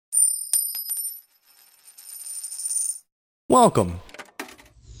Welcome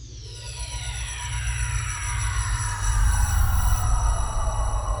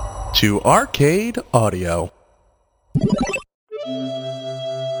to Arcade Audio.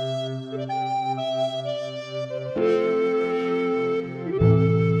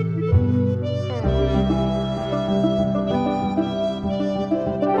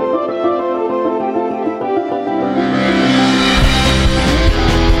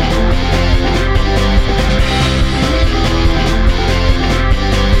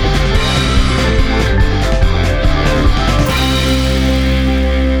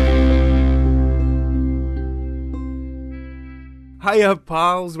 Hiya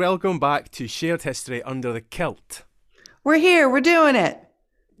pals, welcome back to Shared History Under the Kilt. We're here, we're doing it.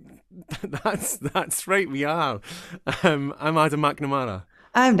 That's right, we are. I'm Adam McNamara.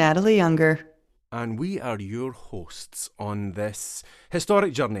 I'm Natalie Younger. And we are your hosts on this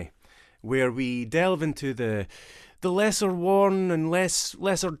historic journey where we delve into the lesser worn and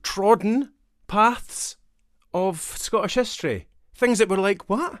lesser trodden paths of Scottish history. Things that were like,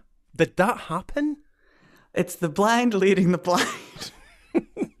 what? Did that happen? It's the blind leading the blind.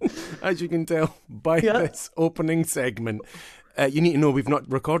 As you can tell by this opening segment, you need to know we've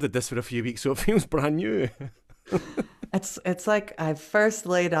not recorded this for a few weeks, so it feels brand new. It's like I first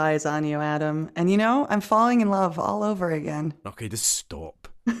laid eyes on you, Adam, and I'm falling in love all over again. Okay, just stop.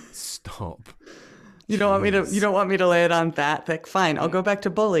 Stop. You don't want me to lay it on that thick? Fine, I'll go back to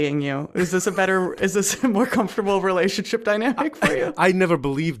bullying you. Is this a more comfortable relationship dynamic for you? I never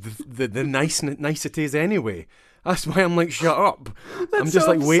believed the niceties anyway. That's why I'm like, shut up. I'm just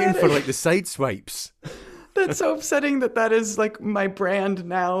like waiting for like the side swipes. That's so upsetting that is like my brand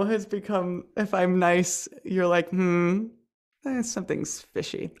now has become, if I'm nice, you're like, something's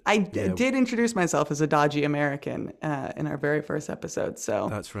fishy. I did introduce myself as a dodgy American in our very first episode. So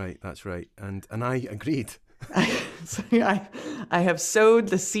That's right. And I agreed. I have sowed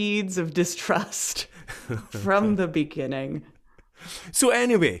the seeds of distrust from the beginning. So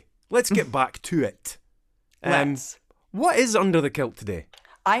anyway, let's get back to it. What is under the kilt today?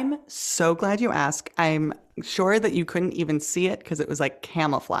 I'm so glad you asked. I'm sure that you couldn't even see it because it was like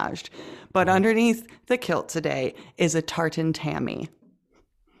camouflaged. But underneath the kilt today is a tartan tammy.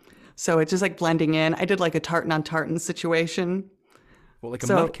 So it's just like blending in. I did like a tartan on tartan situation. What, like a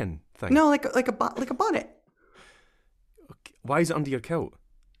merkin thing? No, like a bonnet. Okay. Why is it under your kilt?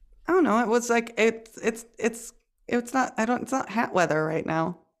 I don't know. It was like it's not. It's not hat weather right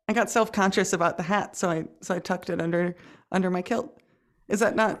now. I got self-conscious about the hat, so I tucked it under my kilt. Is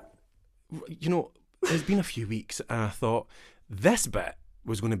that not? It's been a few weeks, and I thought this bit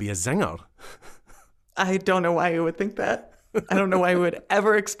was going to be a zinger. I don't know why you would think that. I don't know why you would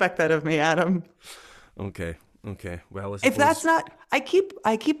ever expect that of me, Adam. Okay. Well, if that's not, I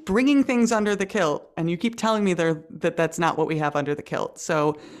keep bringing things under the kilt, and you keep telling me that's not what we have under the kilt.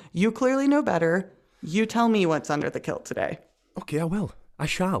 So you clearly know better. You tell me what's under the kilt today. Okay, I will. I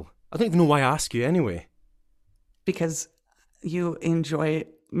shall. I don't even know why I ask you anyway. Because you enjoy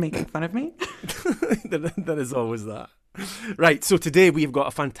making fun of me? That is always that. Right, so today we've got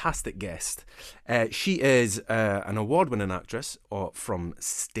a fantastic guest. She is an award-winning actress from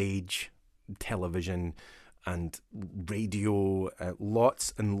stage, television, and radio.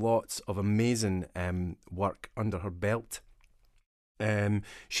 Lots and lots of amazing work under her belt.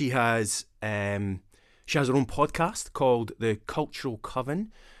 She has her own podcast called The Cultural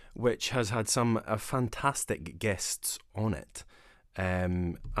Coven, which has had some fantastic guests on it.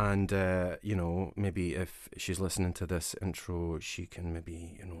 Maybe if she's listening to this intro, she can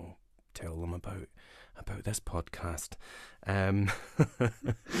maybe, tell them about this podcast. I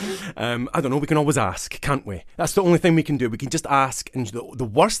don't know, we can always ask, can't we? That's the only thing we can do. We can just ask, and the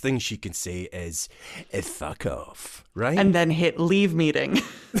worst thing she can say is, fuck off, right? And then hit leave meeting.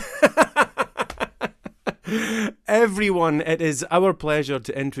 Everyone, it is our pleasure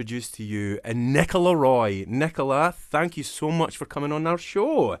to introduce to you Nicola Roy. Nicola, thank you so much for coming on our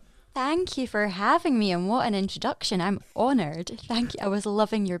show. Thank you for having me, and what an introduction. I'm honoured. Thank you. I was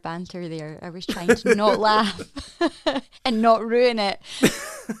loving your banter there. I was trying to not laugh and not ruin it.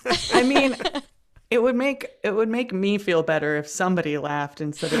 I mean, it would make me feel better if somebody laughed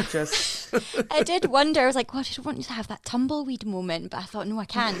instead of just... I did wonder. I was like, I just want you to have that tumbleweed moment, but I thought, no, I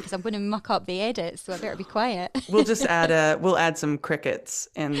can't because I'm going to muck up the edit, so I better be quiet. We'll just add some crickets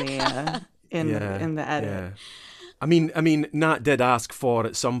in the the edit. Yeah. I mean, Nat did ask for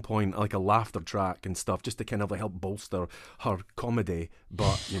at some point like a laughter track and stuff just to kind of like help bolster her comedy,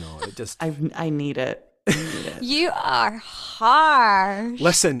 but it just I need it. You are harsh.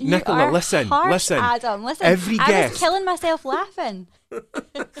 Listen, Nicola, listen. Adam, listen. Every I guest. was killing myself laughing.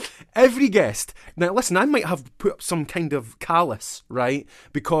 every guest. Now, listen, I might have put up some kind of callus, right?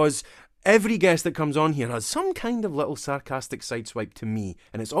 Because every guest that comes on here has some kind of little sarcastic sideswipe to me,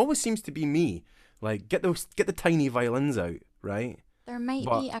 and it always seems to be me. Like, get the tiny violins out, right? There might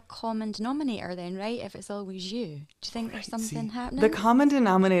be a common denominator then, right? If it's always you. Do you think there's something happening? The common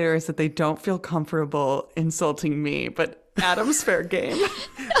denominator is that they don't feel comfortable insulting me, but Adam's fair game.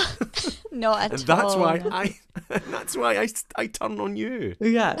 Not at And that's all. That's why I turn on you.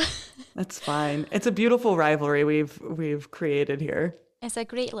 Yeah, that's fine. It's a beautiful rivalry we've created here. It's a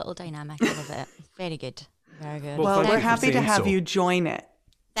great little dynamic. I love it. Very good. Very good. Well, Well, thank we're you for happy to saying have so. you join it.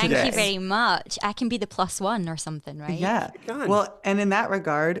 Thank today. you very much. I can be the +1 or something, right? Yeah. can. Well, and in that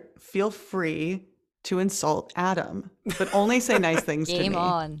regard, feel free to insult Adam, but only say nice things to me. Game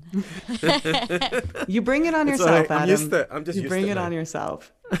on. You bring it on It's yourself, all right. Adam. I'm used to it. I'm just you used bring to it it now. on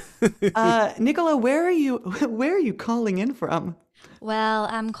yourself. Nicola, where are you calling in from? Well,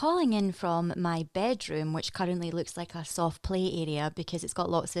 I'm calling in from my bedroom, which currently looks like a soft play area because it's got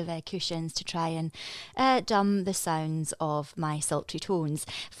lots of cushions to try and dumb the sounds of my sultry tones.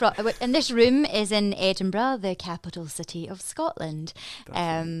 And this room is in Edinburgh, the capital city of Scotland.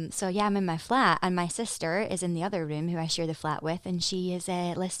 So yeah, I'm in my flat, and my sister is in the other room, who I share the flat with, and she is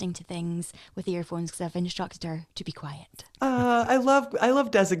listening to things with earphones because I've instructed her to be quiet. I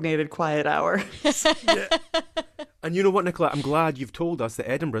love designated quiet hour. And you know what, Nicola? I'm glad you've told us that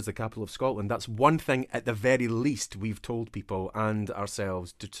Edinburgh is the capital of Scotland. That's one thing, at the very least, we've told people and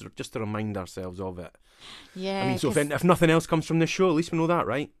ourselves just to remind ourselves of it. Yeah. I mean, so if nothing else comes from this show, at least we know that,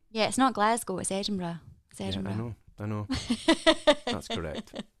 right? Yeah, it's not Glasgow, it's Edinburgh. It's Edinburgh. Yeah, I know. That's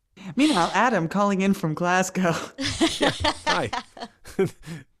correct. Meanwhile, Adam calling in from Glasgow. Hi.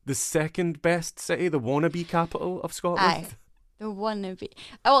 The second best city, the wannabe capital of Scotland. Aye. The wannabe.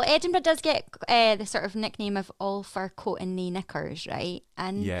 Oh, well, Edinburgh does get the sort of nickname of all fur coat and knee knickers, right?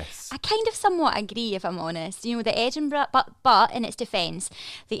 And Yes. I kind of somewhat agree, if I'm honest. You know, the Edinburgh, but in its defence,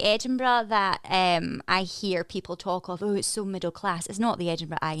 the Edinburgh that I hear people talk of, oh, it's so middle class. It's not the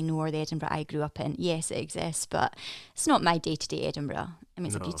Edinburgh I know or the Edinburgh I grew up in. Yes, it exists, but it's not my day-to-day Edinburgh. I mean,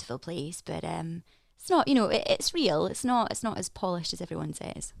 it's a beautiful place, but it's not. You know, it's real. It's not as polished as everyone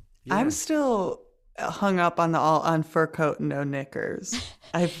says. Yeah. I'm still hung up on the all on fur coat and no knickers.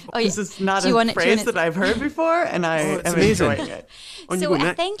 This is not a phrase that I've heard before, and I am enjoying it. So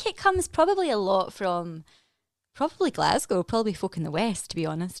I think it comes probably a lot from probably Glasgow, probably folk in the West, to be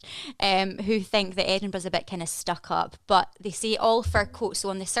honest, who think that Edinburgh's a bit kind of stuck up, but they say all fur coat, so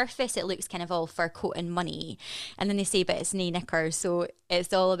on the surface it looks kind of all fur coat and money, and then they say but it's knee knickers, so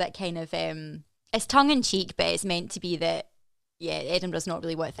it's all a bit kind of it's tongue in cheek, but it's meant to be that yeah, Edinburgh's not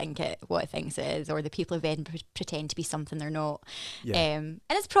really what it thinks it is, or the people of Edinburgh pretend to be something they're not. Yeah. And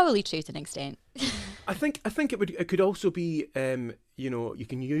it's probably true to an extent. I think it could also be you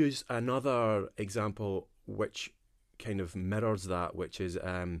can use another example which kind of mirrors that, which is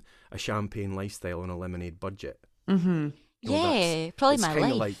a champagne lifestyle on a lemonade budget. Mm-hmm. Yeah, probably it's my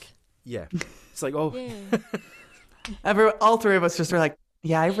kinda life. like, yeah, it's like All three of us just were like,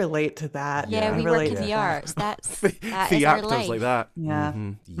 yeah, I relate to that. Yeah, I we work relate in to the that. arts. That the is our actors life. like that. Yeah.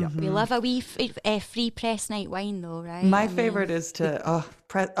 Mm-hmm. Yep. We love a wee free press night wine, though, right? My favorite is to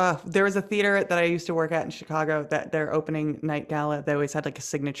there was a theater that I used to work at in Chicago that their opening night gala, they always had like a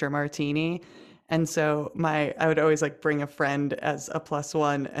signature martini. And so I would always like bring a friend as a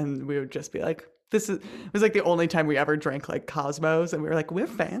 +1, and we would just be like, it was like the only time we ever drank like Cosmos, and we were like, we're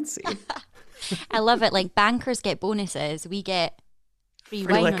fancy. I love it. Like bankers get bonuses, we get free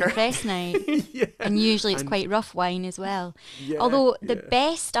wine liquor. on press night. Yeah. And usually it's quite rough wine as well. Yeah, Although the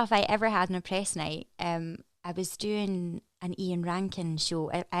best stuff I ever had on a press night, I was doing an Ian Rankin show.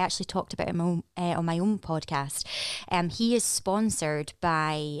 I actually talked about him on my own podcast. He is sponsored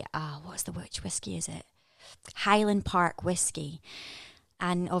by, which whiskey is it? Highland Park Whiskey.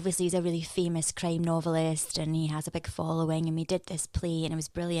 And obviously he's a really famous crime novelist and he has a big following, and we did this play and it was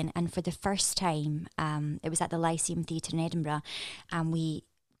brilliant. And for the first time, it was at the Lyceum Theatre in Edinburgh, and we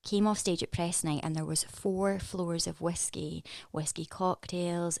came off stage at press night and there was 4 floors of whiskey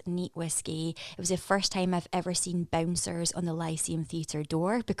cocktails, neat whiskey. It was the first time I've ever seen bouncers on the Lyceum Theatre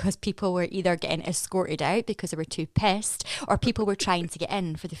door, because people were either getting escorted out because they were too pissed, or people were trying to get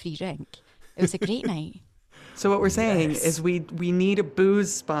in for the free drink. It was a great night. So what we're saying is we need a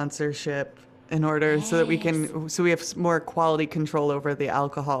booze sponsorship in order so that we have more quality control over the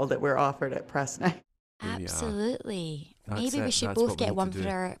alcohol that we're offered at press night. Absolutely. That's Maybe we it. should That's both what we get need one to for do.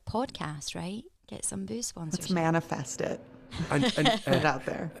 our podcast, right? Get some booze sponsorship. Let's manifest it. And Put it out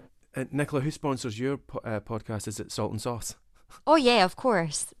there. Nicola, who sponsors your podcast? Is it Salt and Sauce? Oh yeah, of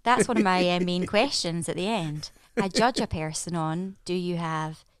course. That's one of my main questions at the end. I judge a person on, do you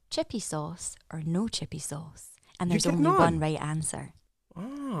have chippy sauce or no chippy sauce? And You there's did only not? one right answer.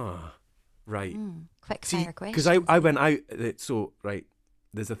 Ah, right. Quick See, fire because question. I went out. So right,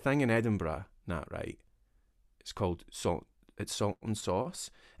 there's a thing in Edinburgh, right? It's called salt. It's salt and sauce.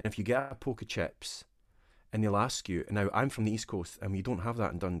 And if you get a poke of chips, and they'll ask you. And now I'm from the East Coast, and we don't have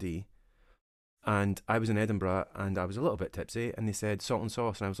that in Dundee. And I was in Edinburgh, and I was a little bit tipsy, and they said salt and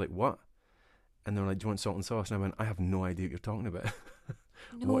sauce, and I was like, what? And they were like, do you want salt and sauce? And I went, I have no idea what you're talking about.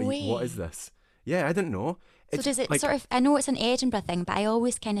 No way. What is this? Yeah, I didn't know. So does it sort of, I know it's an Edinburgh thing, but I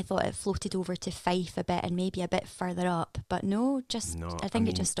always kind of thought it floated over to Fife a bit and maybe a bit further up. But no, I think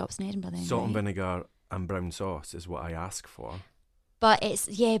it just stops in Edinburgh then, Salt and right? vinegar and brown sauce is what I ask for. But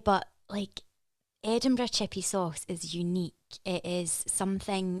like Edinburgh chippy sauce is unique. It is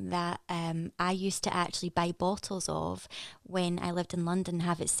something that I used to actually buy bottles of when I lived in London and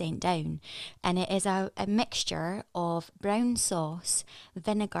have it sent down. And it is a mixture of brown sauce,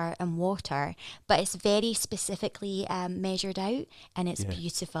 vinegar and water, but it's very specifically measured out and it's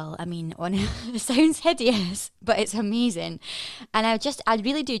beautiful. I mean, it sounds hideous, but it's amazing. And I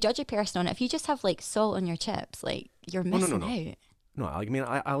really do judge a person on it. If you just have like salt on your chips, like you're missing out. No, I mean,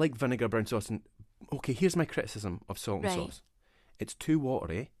 I like vinegar, brown sauce, and okay, here's my criticism of salt and sauce. It's too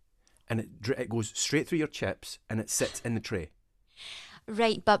watery, and it goes straight through your chips, and it sits in the tray.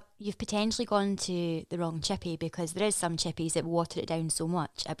 Right, but you've potentially gone to the wrong chippy because there is some chippies that water it down so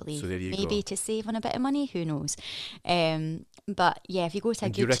much, I believe. So there you Maybe go. to save on a bit of money, who knows? But yeah, if you go to a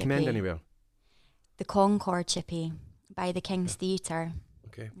good do you recommend chippy, anywhere? the Concord chippy by the King's Theatre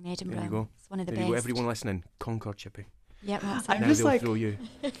in Edinburgh. There you go. It's one of the there best. you go. Everyone listening, Concord chippy. Yep, that's it. I'm Now just they'll like throw you.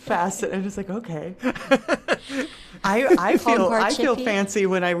 fascinated. I'm just like, okay. I feel Concord chippy. fancy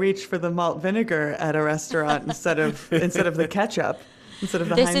when I reach for the malt vinegar at a restaurant instead of the ketchup, instead of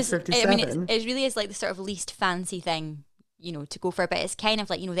the Heinz 57. I mean, it really is like the sort of least fancy thing, to go for. But it's kind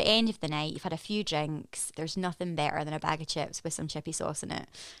of like, the end of the night, you've had a few drinks. There's nothing better than a bag of chips with some chippy sauce in it.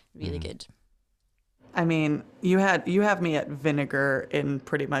 Really good. I mean, you have me at vinegar in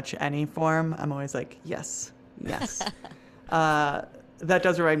pretty much any form. I'm always like, yes. That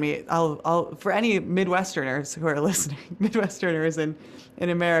does remind me. I'll for any Midwesterners who are listening, Midwesterners in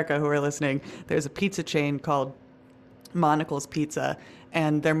America who are listening, there's a pizza chain called Monocle's Pizza,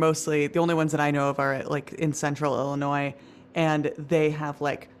 and they're mostly the only ones that I know of are like in Central Illinois, and they have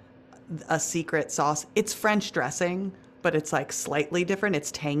like a secret sauce. It's French dressing, but it's like slightly different.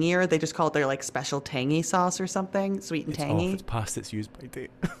 It's tangier. They just call it their like special tangy sauce or something, sweet and tangy. It's past its use by date.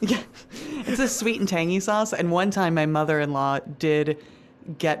 Yeah, it's a sweet and tangy sauce. And one time my mother-in-law did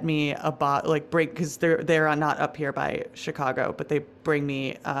get me a because they're not up here by Chicago, but they bring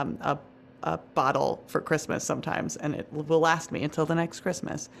me a bottle for Christmas sometimes, and it will last me until the next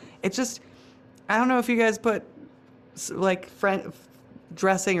Christmas. It's just, I don't know if you guys put like French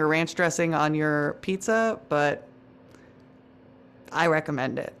dressing or ranch dressing on your pizza, but I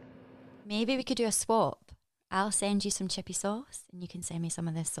recommend it. Maybe we could do a swap. I'll send you some chippy sauce and you can send me some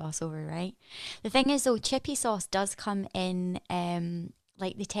of this sauce over, right? The thing is though, chippy sauce does come in,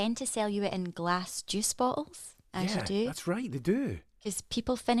 like they tend to sell you it in glass juice bottles, as you do. That's right, they do. Because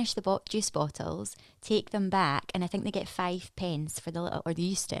people finish the juice bottles, take them back, and I think they get 5 pence for the little, or they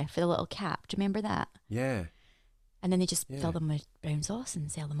used to, for the little cap. Do you remember that? Yeah. And then they just fill them with brown sauce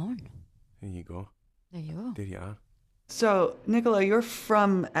and sell them on. There you go. There you go. There you are. So, Nicola, you're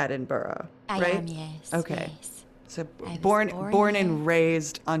from Edinburgh, right? I am, yes. Okay. Yes. So I was born there. and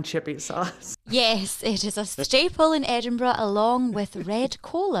raised on chippy sauce. Yes, it is a staple in Edinburgh along with red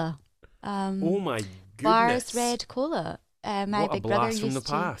cola. Oh my goodness. Bars red cola. My what big a brother blast from used the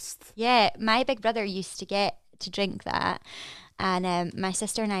to. past. Yeah, my big brother used to get to drink that, and my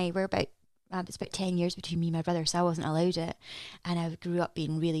sister and I were it's about 10 years between me and my brother, so I wasn't allowed it, and I grew up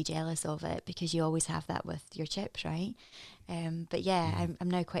being really jealous of it because you always have that with your chips, right? But yeah,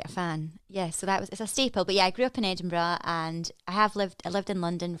 I'm now quite a fan. Yeah, so it's a staple. But yeah, I grew up in Edinburgh, and I lived in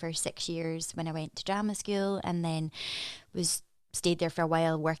London for 6 years when I went to drama school, and then stayed there for a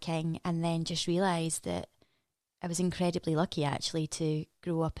while working, and then just realised that I was incredibly lucky actually to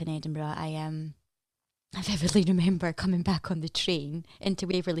grow up in Edinburgh. I vividly remember coming back on the train into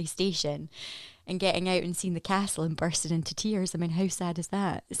Waverley Station and getting out and seeing the castle and bursting into tears. I mean, how sad is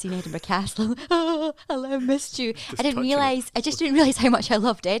that? Seeing Edinburgh Castle. Oh, I missed you. I just didn't realise how much I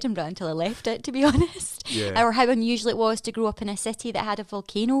loved Edinburgh until I left it, to be honest. Yeah. Or how unusual it was to grow up in a city that had a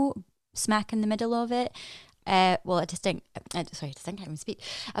volcano smack in the middle of it. I can't even speak.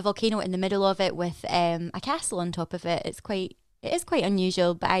 A volcano in the middle of it with a castle on top of it. It is quite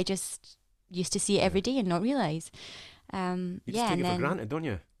unusual, but I just used to see it every day and not realise. You just take it for granted, don't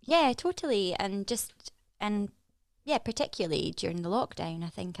you? Yeah, totally. And yeah, particularly during the lockdown, I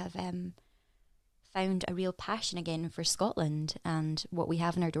think I've found a real passion again for Scotland and what we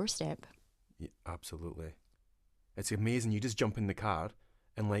have on our doorstep. Yeah, absolutely. It's amazing. You just jump in the car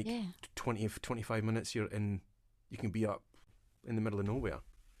and like Yeah. 20, 25 minutes you can be up in the middle of nowhere.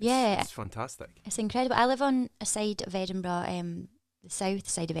 Yeah. It's fantastic. It's incredible. I live on a side of Edinburgh, the south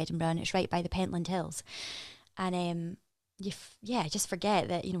side of Edinburgh, and it's right by the Pentland Hills. And just forget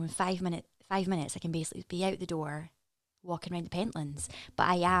that, in 5 minutes I can basically be out the door walking around the Pentlands, but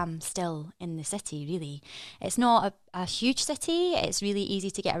I am still in the city, really. It's not a huge city. It's really easy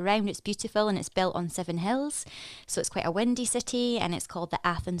to get around. It's beautiful and it's built on 7 hills. So it's quite a windy city, and it's called the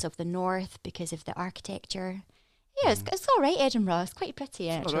Athens of the North because of the architecture. Yeah, it's all right, Edinburgh. It's quite pretty,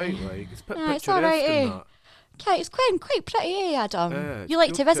 It's actually. all right, like, it's It's all right, picturesque eh? and that. Okay, it's quite pretty, eh, Adam? Yeah, You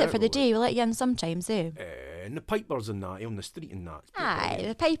like to it's visit for the cool, day. We'll let you in sometimes, eh? And the pipers and that, on the street and that. It's pretty Aye,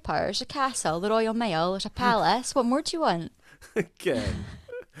 brilliant. the Pipers, the castle, the Royal Mail, there's a palace. What more do you want? Again.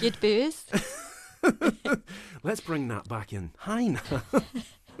 Good booze. Let's bring that back in. Hi, now.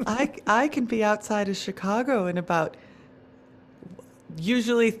 I can be outside of Chicago in about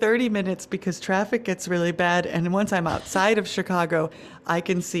usually 30 minutes because traffic gets really bad. And once I'm outside of Chicago, I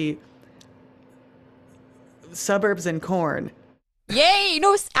can see suburbs and corn. Yay!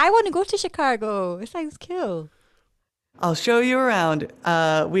 No, I want to go to Chicago. It sounds cool. I'll show you around.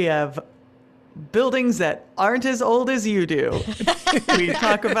 We have buildings that aren't as old as you do. We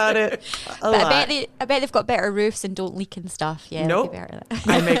talk about it a But lot. I bet they've got better roofs and don't leak and stuff. Yeah, they'll Nope. be better at that.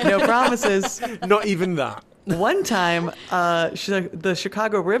 I make no promises. Not even that. One time, the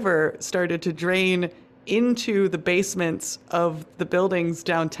Chicago River started to drain into the basements of the buildings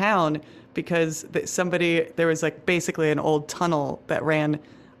downtown because there was like basically an old tunnel that ran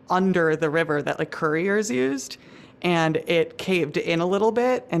under the river that like couriers used, and it caved in a little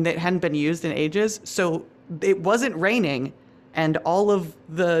bit and it hadn't been used in ages. So it wasn't raining, and all of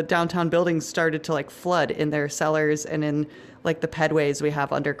the downtown buildings started to like flood in their cellars and in like the pedways we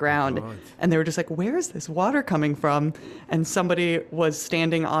have underground. God. And they were just like, where is this water coming from? And somebody was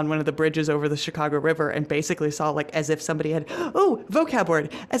standing on one of the bridges over the Chicago River and basically saw like as if somebody had, vocab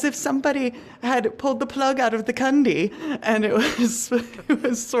word, as if somebody had pulled the plug out of the cundy, and it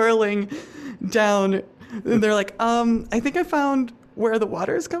was swirling down. And they're like, I think I found where the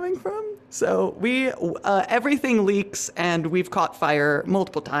water is coming from. So everything leaks, and we've caught fire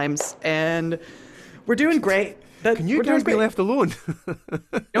multiple times, and we're doing great. Can you guys be left alone?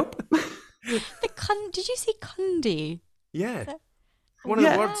 Nope. Did you say Cundy? Yeah. One of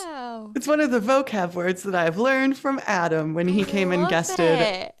the words. Wow. It's one of the vocab words that I've learned from Adam when he came and love guested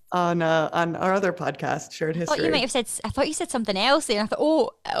it. on our other podcast, Shared I thought History. you might have said. I thought you said something else there. And I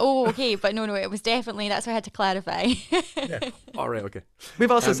thought, okay, but no, it was definitely. That's why I had to clarify. Yeah. All right, okay. We've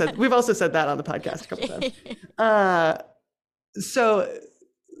also said that on the podcast a couple times. So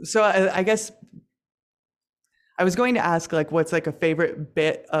I guess I was going to ask like what's like a favorite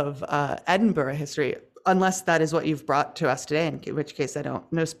bit of Edinburgh history, unless that is what you've brought to us today, in which case I don't,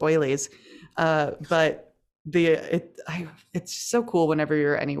 no spoilies. But it's so cool whenever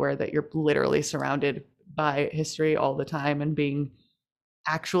you're anywhere that you're literally surrounded by history all the time and being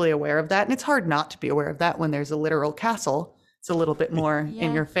actually aware of that. And it's hard not to be aware of that when there's a literal castle. It's a little bit more in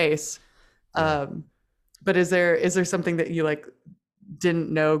Yeah. your face. But is there something that you like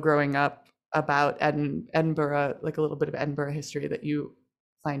didn't know growing up about Edinburgh, like a little bit of Edinburgh history that you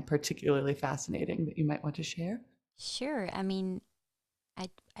find particularly fascinating that you might want to share? Sure. I mean, I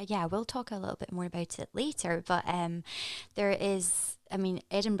will talk a little bit more about it later, but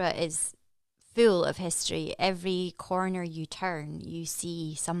Edinburgh is full of history. Every corner you turn, you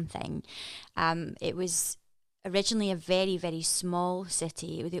see something. It was originally a very, very small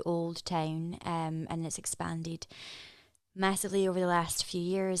city with the old town, and it's expanded massively over the last few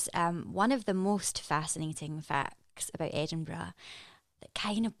years. One of the most fascinating facts about Edinburgh that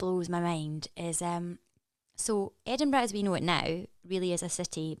kind of blows my mind is so Edinburgh as we know it now really is a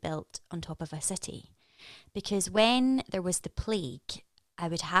city built on top of a city, because when there was the plague, I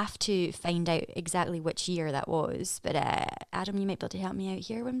would have to find out exactly which year that was, but Adam, you might be able to help me out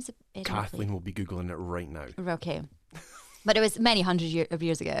here. When was the Edinburgh Kathleen plague? will be Googling it right now. Okay. But it was many hundreds of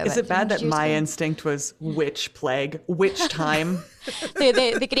years ago. Is it bad that 100 years my ago? instinct was which plague, which time?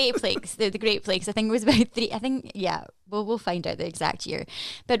 the Great Plagues, the Great Plagues. I think it was about 3. I think we'll find out the exact year,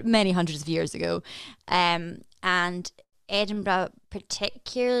 but many hundreds of years ago. And Edinburgh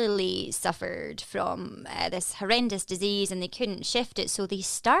particularly suffered from this horrendous disease, and they couldn't shift it, so they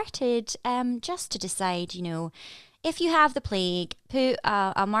started just to decide, if you have the plague, put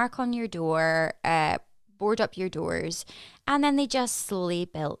a mark on your door, board up your doors, and then they just slowly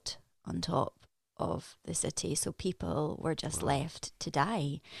built on top of the city, so people were just left to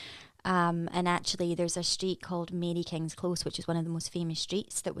die. And actually, there's a street called Mary King's Close, which is one of the most famous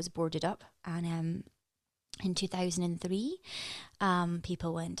streets that was boarded up. And in 2003,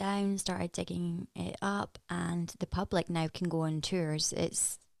 people went down, started digging it up, and the public now can go on tours.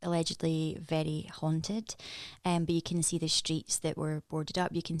 It's allegedly very haunted, but you can see the streets that were boarded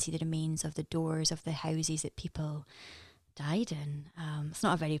up. You can see the remains of the doors of the houses that people died in. It's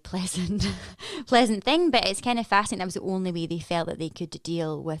not a very pleasant thing, but it's kind of fascinating. That was the only way they felt that they could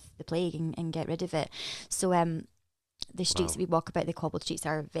deal with the plague and get rid of it. So the streets that we walk about, the cobbled streets,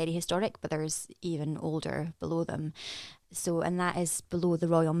 are very historic, but there's even older below them. So, and that is below the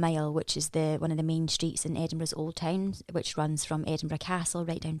Royal Mile, which is one of the main streets in Edinburgh's Old Town, which runs from Edinburgh Castle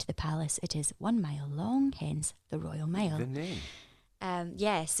right down to the palace. It is 1 mile long, hence the Royal Mile. The name.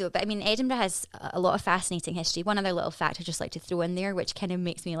 But I mean, Edinburgh has a lot of fascinating history. One other little fact I'd just like to throw in there, which kind of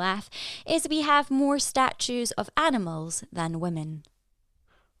makes me laugh, is we have more statues of animals than women.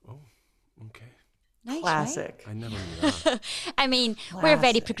 Oh, okay. Nice, Classic. I never knew that. I mean, we're a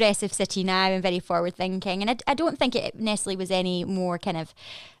very Classic. progressive city now and very forward thinking. And I don't think it necessarily was any more kind of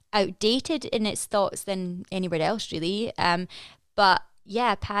outdated in its thoughts than anywhere else, really. But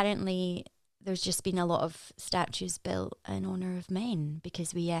yeah, apparently there's just been a lot of statues built in honour of men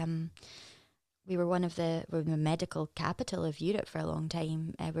because we were we're the medical capital of Europe for a long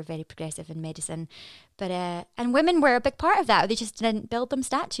time. We're very progressive in medicine. But and women were a big part of that. They just didn't build them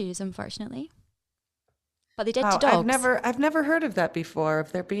statues, unfortunately. But they did to dogs. I've never heard of that before.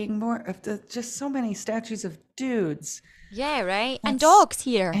 Of there being just so many statues of dudes. Yeah, right. And dogs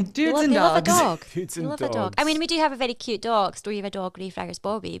here. And dudes they and love a dogs. dog. Dudes They and love a dog. I dogs. mean, we do have a very cute dog. Story of a Dog, Ray Fragger's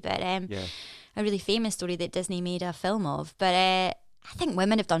Bobby, but Yeah. a really famous story that Disney made a film of. But I think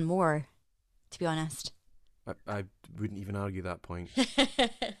women have done more, to be honest. I wouldn't even argue that point.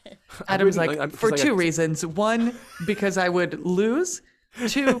 Adam's wouldn't, like, for two reasons. One, because I would lose.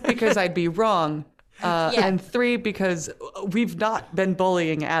 Two, because I'd be wrong. And three, because we've not been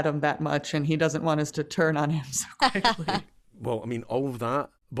bullying Adam that much and he doesn't want us to turn on him so quickly. Well, I mean, all of that,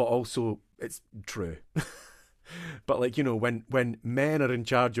 but also it's true. But like, you know, when men are in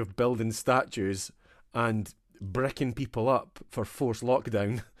charge of building statues and bricking people up for forced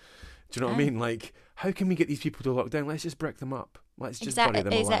lockdown, do you know what I mean? Like, how can we get these people to lock down? Let's just brick them up. Let's just bury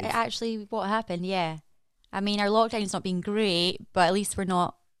them Is alive. that actually what happened? Yeah. I mean, our lockdown's not been great, but at least we're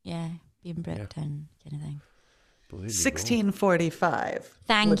not, being bricked down kind of thing. Believe me, 1645.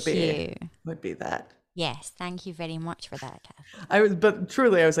 Thank you. Would be that. Yes, thank you very much for that, Kath. I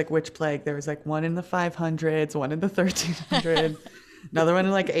was like, which plague? There was like one in the 500s, one in the 1300s, another one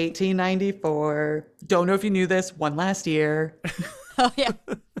in like 1894. Don't know if you knew this. One last year. Oh, yeah.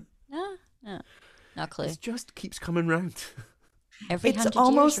 No, not a clue. It just keeps coming round. Every It's 100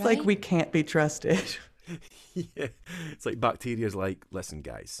 almost years, like right? we can't be trusted. Yeah. It's like bacteria's like, listen,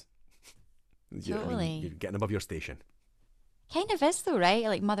 guys. Totally. You're getting above your station. Kind of is though, right?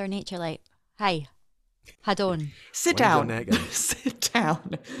 Like Mother Nature, like, hi, head on. Sit Wind your down. neck in. Sit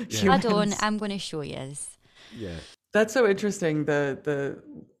down. Yeah. Head on, Humans. I'm going to show you. Yeah. That's so interesting. The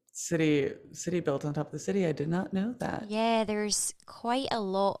city built on top of the city. I did not know that. Yeah, there's quite a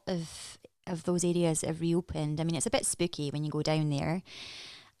lot of those areas that have reopened. I mean, it's a bit spooky when you go down there.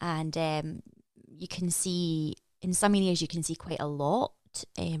 And you can see, in some areas you can see quite a lot,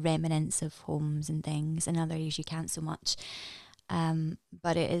 remnants of homes and things. In other areas you can't so much.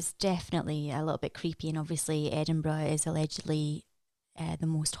 But it is definitely a little bit creepy. And obviously Edinburgh is allegedly the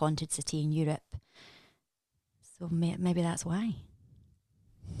most haunted city in Europe. So maybe that's why.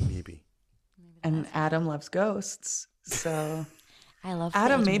 Maybe. And Adam loves ghosts. So I love the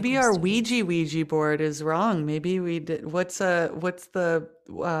Adam, Edinburgh maybe ghost our stories. Ouija board is wrong. Maybe we did. What's a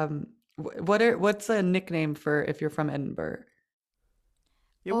nickname for if you're from Edinburgh?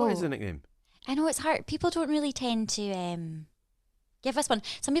 Yeah, what is Oh. the nickname? I know it's hard. People don't really tend to give us one.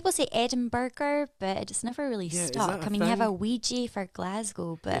 Some people say Edinburgher, but it's never really Yeah, is stuck. that I a mean, you have a thing? Ouija for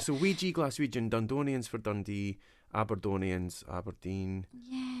Glasgow, Yeah, but so Ouija, Glaswegian, Dundonians for Dundee, Aberdonians, Aberdeen,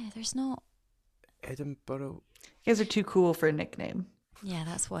 yeah, there's not. Edinburgh. You guys are too cool for a nickname. Yeah,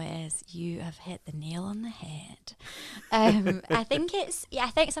 that's what it is. You have hit the nail on the head. I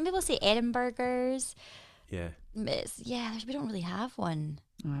think some people say Edinburghers. Yeah. We don't really have one.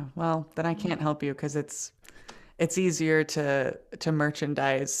 Oh, well, then I can't help you because it's easier to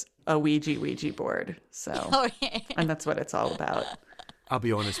merchandise a Ouija board. So, Oh, yeah. and that's what it's all about. I'll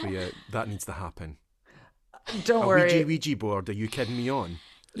be honest with you, that needs to happen. Don't A worry. Ouija board, are you kidding me on?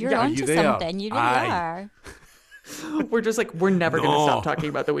 You're Yeah, are onto you there? something. You really Aye. are. We're just like, we're never going to No. stop talking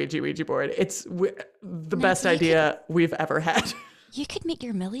about the Ouija board. It's the Next best week. idea we've ever had. You could make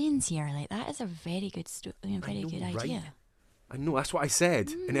your millions here. Like, that is a very good, very good right? idea. I know, that's what I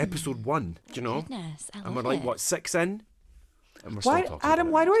said in episode 1, do you know? Goodness, I And love we're like, it. what? 6 in? And we're still Why, talking Adam?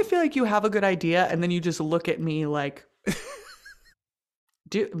 about Why it. do I feel like you have a good idea and then you just look at me like,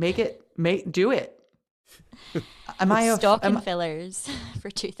 do it? Am I Stocking fillers for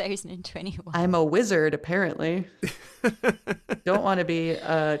 2021. I'm a wizard, apparently. Don't want to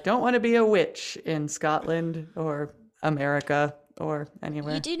be a witch in Scotland or America or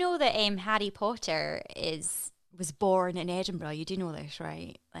anywhere. You do know that Harry Potter was born in Edinburgh. You do know this,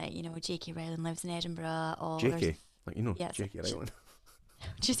 right? Like, you know, J.K. Rowling lives in Edinburgh. J.K. Like, you know, Yes. J.K. Rowling.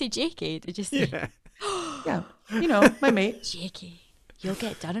 Did you say J.K.? Did you say Yeah. Yeah, you know, my mate. J.K.? You'll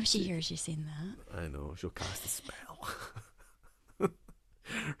get done if she hears you saying that. I know, she'll cast a spell.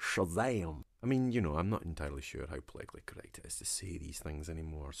 Shazam. I mean, you know, I'm not entirely sure how politically correct it is to say these things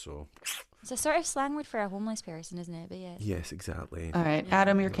anymore, so... It's a sort of slang word for a homeless person, isn't it? But yes. Yes, exactly. All right,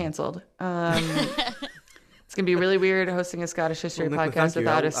 Adam, you're canceled. It's going to be really weird hosting a Scottish history Well, Nicola, podcast thank you.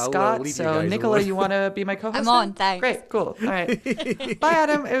 without a I'll Scot. leave you So, guys Nicola, alone. you want to be my co-host? I'm now? on, thanks. Great, cool. All right. Bye,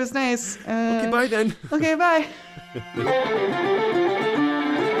 Adam. It was nice. Okay, bye then. Okay, bye.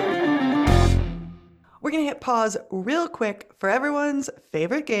 We're going to hit pause real quick for everyone's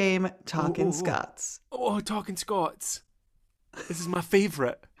favorite game, Talking Scots. Oh, Talking Scots. This is my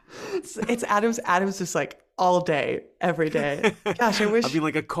favourite. It's Adam's just like all day, every day. Gosh, I wish I've been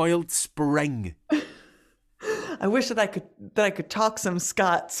like a coiled spring. that I could talk some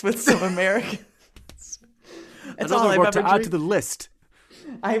Scots with some Americans. That's all Another I've word ever to add dreamed. to the list.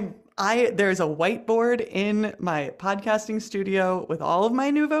 There's a whiteboard in my podcasting studio with all of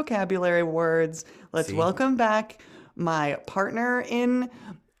my new vocabulary words. Let's See? welcome back my partner in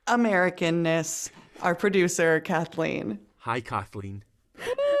Americanness, our producer, Kathleen. Hi, Kathleen.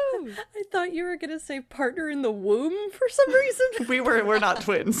 I thought you were going to say partner in the womb for some reason. We're not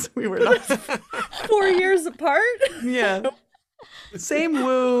twins. We were not. 4 years apart. Yeah. Same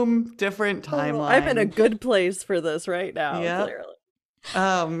womb, different timeline. I'm in a good place for this right now, Yep. clearly.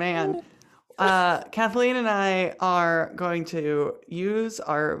 Oh, man. Kathleen and I are going to use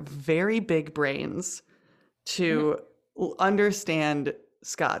our very big brains to understand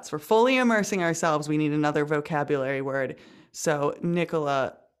Scots. We're fully immersing ourselves. We need another vocabulary word. So,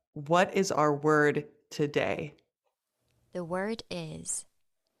 Nicola, what is our word today? The word is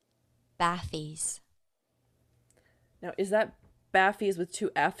baffies. Now, is that Baffies with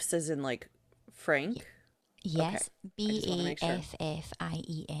 2 F's as in like Frank? Yes, just wanna make sure.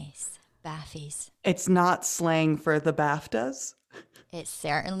 Baffies. Baffies. It's not slang for the BAFTAs? It's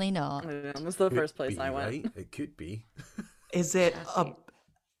certainly not. That was the first place Be, I went. Right? It could be. Is it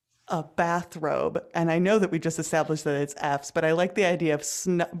a bathrobe? And I know that we just established that it's F's, but I like the idea of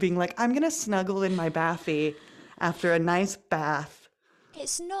being like, I'm going to snuggle in my baffy after a nice bath.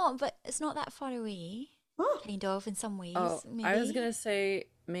 It's not, but it's not that far away. Oh. Kind of, in some ways. Oh, maybe. I was going to say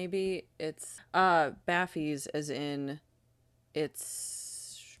maybe it's Baffies as in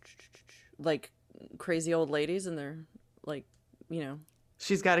it's like crazy old ladies and they're like, you know.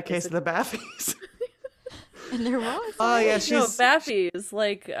 She's got a case of the baffies. And there was. Oh, yeah, No, she's... Baffies,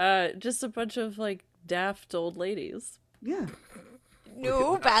 like just a bunch of like daft old ladies. Yeah.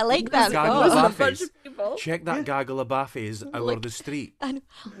 No, but I like that. Gaggle Wasn't of a bunch baffies. of people. Check that gaggle of baffies out Look- on the street. And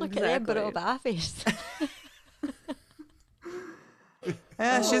look at them, little baffies.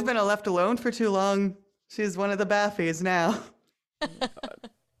 Yeah, she's been left alone for too long. She's one of the baffies now.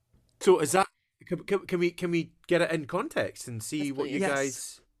 So is that... Can we get it in context and see Yes, what you please. Yes.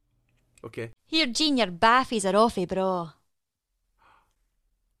 guys... Okay. Here, Jean, your baffies are offy, bro.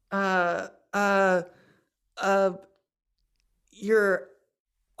 You're...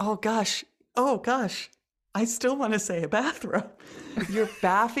 Oh, gosh. I still want to say a bathrobe. Your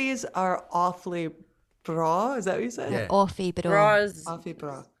baffies are awfully bra. Is that what you said? Yeah. Offy, bro. Bras Awfully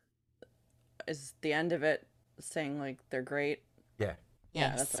bra. is the end of it saying like they're great. Yeah.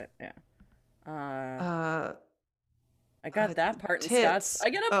 Yeah, Yes. that's right. Yeah. I Uh, got that part in tits. Scots. I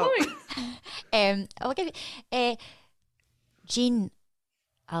get a Oh. point. I'll give you. Jean,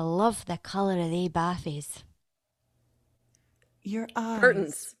 I love the colour of they baffies. Your eyes.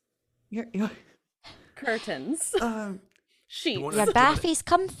 Curtains. Your Curtains. Sheets. want- Your baffies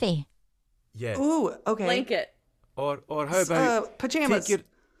comfy. Yeah. ooh, okay. Blanket. Or how about... Pajamas. Take your...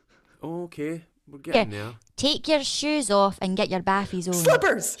 Okay, we're getting there. Take your shoes off and get your baffies on.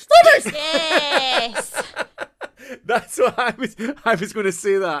 Slippers. Yes. That's what I was going to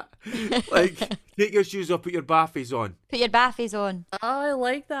say that. Like, take your shoes off, put your baffies on. Put your baffies on. Oh, I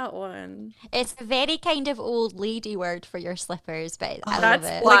like that one. It's a very kind of old lady word for your slippers, but I love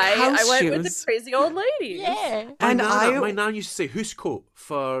That's it. why Like house I went with the shoes. crazy old lady. Yeah. And My nan used to say hoose coat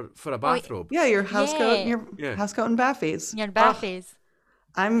for a bathrobe. Yeah, your house coat and your Yeah. house coat and baffies. Your baffies.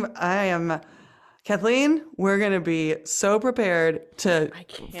 I am Kathleen, we're gonna be so prepared for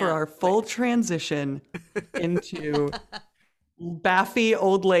our full transition into baffy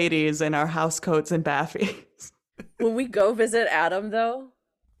old ladies in our house coats and baffies. When we go visit Adam, though,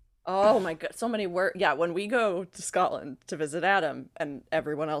 oh my god, so many words. Yeah, when we go to Scotland to visit Adam and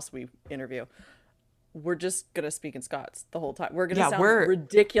everyone else we interview, we're just gonna speak in Scots the whole time. We're gonna sound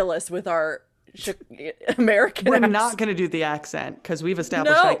ridiculous with our American We're accent. not gonna do the accent because we've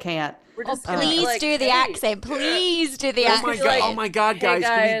established I can't. We're just Please like, do the hey, accent. Please do the accent. Oh my god, hey guys,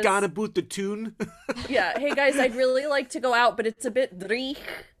 can we guys. gonna boot the tune? Yeah, hey guys, I'd really like to go out, but it's a bit dreich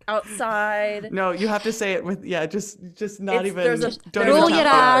outside. No, you have to say it with just not even. Don't Roll even your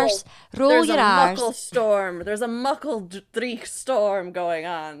have to. R's. Roll your There's a R's. muckle storm. There's a muckle dreich storm going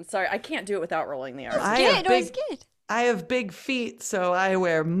on. Sorry, I can't do it without rolling the R's. Good. No, it's good. I have big feet, so I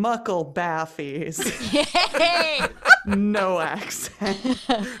wear muckle baffies. Yay! No accent.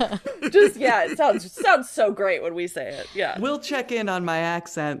 Just it sounds so great when we say it. Yeah. We'll check in on my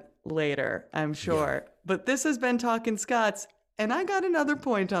accent later, I'm sure. But this has been Talking Scots, and I got another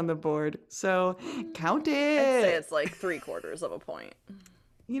point on the board. So count it. I'd say it's like 3/4 of a point.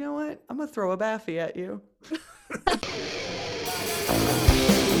 You know what? I'm gonna throw a baffy at you.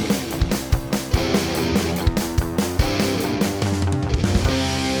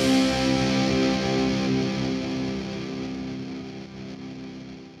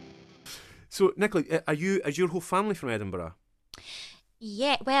 So, Nicola, is your whole family from Edinburgh?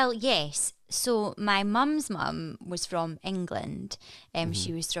 Yeah, well, yes. So my mum's mum was from England.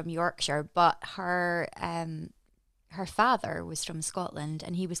 She was from Yorkshire, but her father was from Scotland,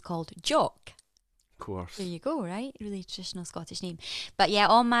 and he was called Jock. Of course. There you go, right? Really traditional Scottish name. But yeah,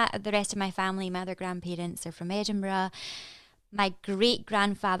 the rest of my family, my other grandparents are from Edinburgh. My great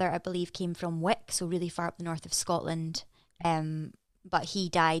grandfather, I believe, came from Wick, so really far up the north of Scotland. But he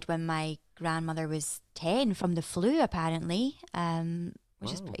died when my grandmother was 10 from the flu, apparently,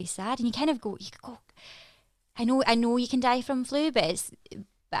 which is pretty sad. And you kind of go, I know you can die from flu, but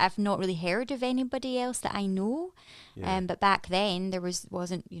I've not really heard of anybody else that I know. Yeah. But back then there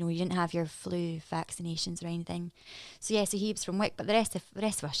wasn't, you didn't have your flu vaccinations or anything. So yeah, so he was from Wick, but the rest of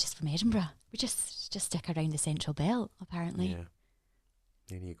us just from Edinburgh. We just stick around the Central Belt, apparently. Yeah.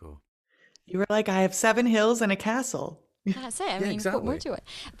 There you go. You were like, I have 7 hills and a castle. That's it. I mean, exactly. what more to it?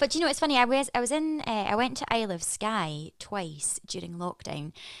 But it's funny. I went to Isle of Skye twice during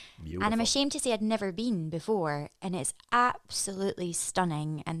lockdown, Beautiful. and I'm ashamed to say I'd never been before, and it's absolutely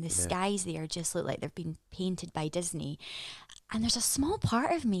stunning. And the skies there just look like they've been painted by Disney. And there's a small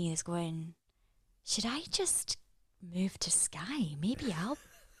part of me that's going, should I just move to Skye? Maybe I'll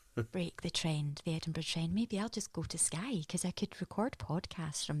break the trend, the Edinburgh trend. Maybe I'll just go to Skye because I could record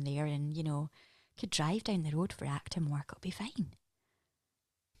podcasts from there, and could drive down the road for acting work. It'll be fine.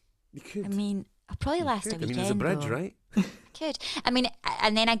 You could. I mean, I'll probably last a I weekend. mean, there's a bridge, though. right? Could. I mean,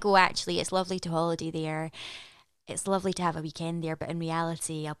 and then I go, actually, it's lovely to holiday there. It's lovely to have a weekend there, but in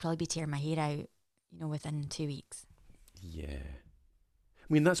reality, I'll probably be tearing my hair out, within 2 weeks. Yeah.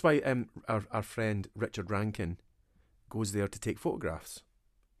 I mean, that's why our friend Richard Rankin goes there to take photographs.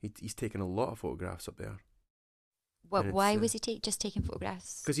 He's taken a lot of photographs up there. Why was he just taking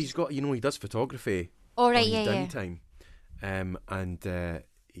photographs? Because he's got, he does photography. Oh, right, on his yeah. downtime. And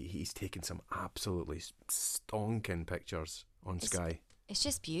he's taken some absolutely stonking pictures on Skye. It's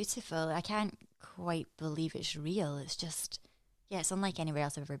just beautiful. I can't quite believe it's real. It's just, it's unlike anywhere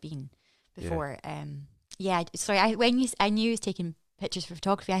else I've ever been before. Sorry, I knew he was taking pictures for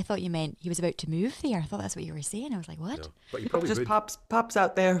photography. I thought you meant he was about to move there. I thought that's what you were saying. I was like, what? No, but he probably Just would. pops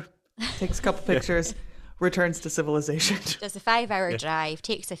out there, takes a couple pictures, returns to civilization. Does a 5-hour drive,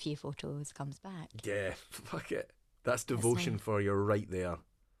 takes a few photos, comes back. Yeah, fuck it. That's devotion for you right there.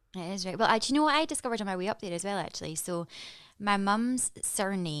 It is right. Well, do you know what I discovered on my way up there as well, actually? So my mum's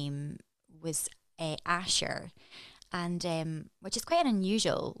surname was Asher, and which is quite an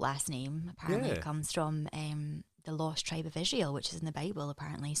unusual last name. Apparently it comes from the lost tribe of Israel, which is in the Bible,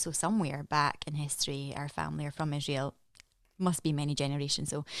 apparently. So somewhere back in history, our family are from Israel. Must be many generations.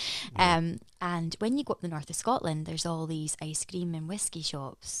 So, and when you go up the north of Scotland, there's all these ice cream and whiskey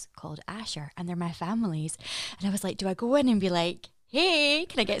shops called Asher, and they're my family's. And I was like, do I go in and be like, hey,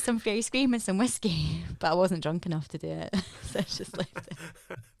 can I get some free ice cream and some whiskey? But I wasn't drunk enough to do it, so I just left it.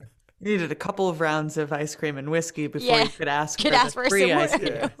 You needed a couple of rounds of ice cream and whiskey before you could ask for ask the for free some ice more.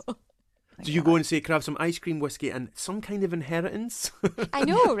 cream. So you go and say, "Can I have some ice cream, whiskey, and some kind of inheritance?" I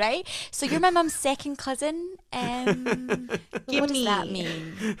know, right? So you're my mum's second cousin. What does that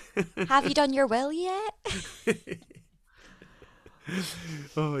mean? Have you done your will yet?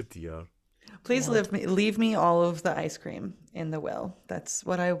 Oh dear. Please leave me all of the ice cream in the will. That's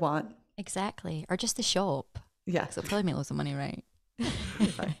what I want. Exactly. Or just the shop. Yeah. So probably make loads of money, right?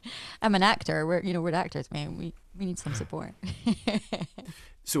 I'm an actor. We're actors, man. We need some support.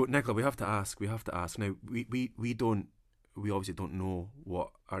 So Nicola, we have to ask. Now we obviously don't know what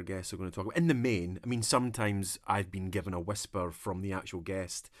our guests are going to talk about. In the main, I mean, sometimes I've been given a whisper from the actual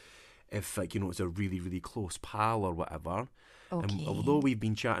guest if it's a really, really close pal or whatever. Okay. And although we've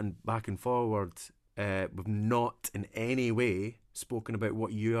been chatting back and forward, we've not in any way spoken about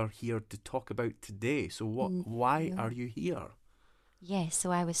what you are here to talk about today. So why are you here? Yes,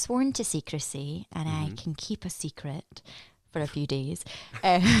 so I was sworn to secrecy, and I can keep a secret for a few days.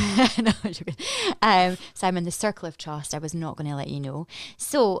 No, I'm joking. So I'm in the circle of trust. I was not going to let you know.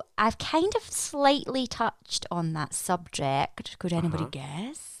 So I've kind of slightly touched on that subject. Could anybody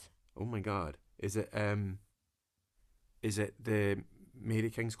guess? Oh my God! Is it the Mary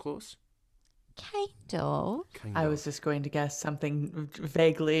King's Close? Kind of. I was just going to guess something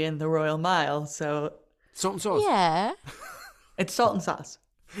vaguely in the Royal Mile, so Salt and sauce. Yeah. it's salt and sauce.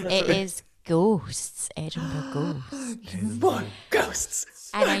 It is ghosts, Edinburgh ghosts. What?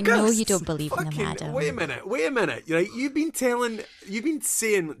 Ghosts. And I know you don't believe in them, Adam. Wait a minute. Right? You've been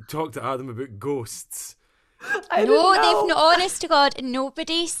saying, talk to Adam about ghosts. I No, didn't know. they've not, honest to God,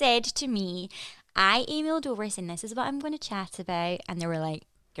 nobody said to me, I emailed over saying this is what I'm going to chat about, and they were like,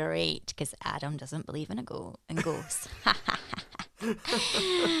 great, because Adam doesn't believe in ghosts.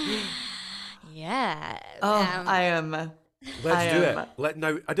 Yeah. I am Let's do it.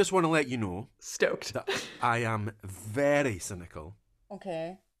 Now, I just want to let you know stoked. that I am very cynical,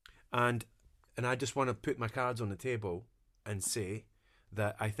 Okay. and I just want to put my cards on the table and say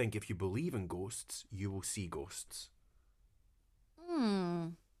that I think if you believe in ghosts, you will see ghosts.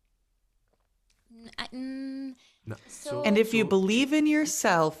 No, So, And if you believe in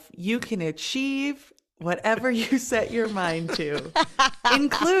yourself, you can achieve whatever you set your mind to,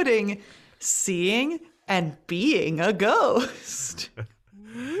 including seeing and being a ghost.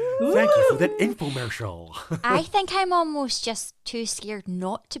 thank you for that infomercial. I think I'm almost just too scared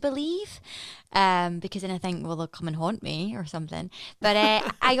not to believe, because then I think, well, they'll come and haunt me or something. But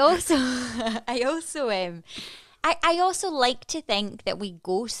I also like to think that we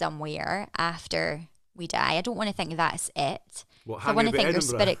go somewhere after we die. I don't want to think that's it. What, So I want to hanging think about your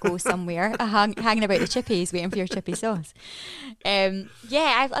Edinburgh? spirit goes somewhere, hanging about the chippies, waiting for your chippy sauce. I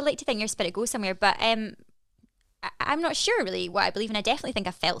like to think your spirit goes somewhere, but I'm not sure really what I believe, and I definitely think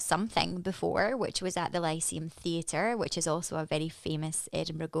I felt something before, which was at the Lyceum Theatre, which is also a very famous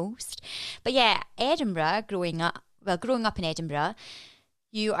Edinburgh ghost. But yeah, Edinburgh, growing up in Edinburgh,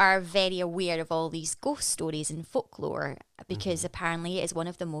 you are very aware of all these ghost stories and folklore because apparently it is one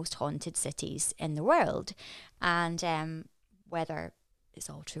of the most haunted cities in the world. And whether it's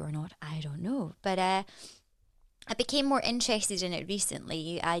all true or not, I don't know. But I became more interested in it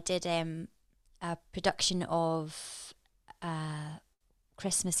recently. I did a production of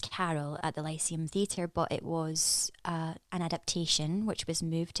Christmas Carol at the Lyceum Theatre, but it was an adaptation which was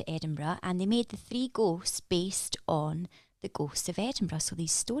moved to Edinburgh, and they made the three ghosts based on the ghosts of Edinburgh, so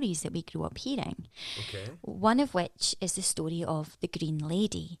these stories that we grew up hearing. Okay. One of which is the story of the Green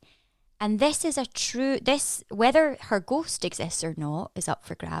Lady. And this is whether her ghost exists or not is up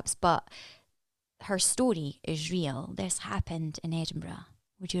for grabs, but her story is real. This happened in Edinburgh.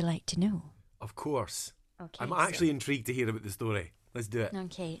 Would you like to know? Of course. Okay, I'm actually intrigued to hear about the story. Let's do it.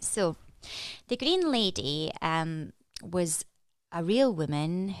 Okay, so the Green Lady was a real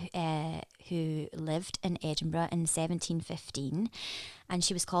woman who lived in Edinburgh in 1715, and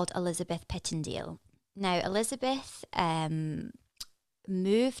she was called Elizabeth Pittendale. Now, Elizabeth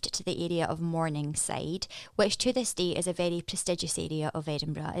moved to the area of Morningside, which to this day is a very prestigious area of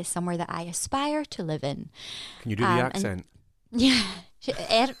Edinburgh. It's somewhere that I aspire to live in. Can you do the accent? Yeah.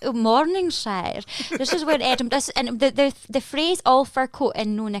 Morningside. This is where Edinburgh. And the phrase "all fur coat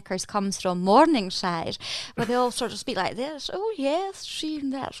and no knickers" comes from Morningside, where they all sort of speak like this. Oh yes,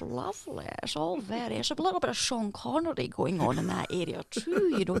 that's lovely. It's all very. It's a little bit of Sean Connery going on in that area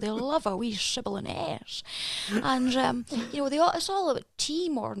too. You know, they love a wee sibilant S, and it's all about tea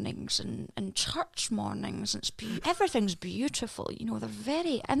mornings and church mornings. And everything's beautiful. You know,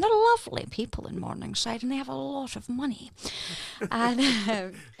 they're lovely people in Morningside, and they have a lot of money. And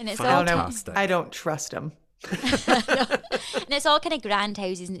it's all Fantastic. I don't trust him. And it's all kind of grand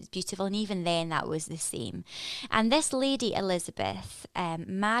houses and it's beautiful. And even then, that was the same. And this lady, Elizabeth,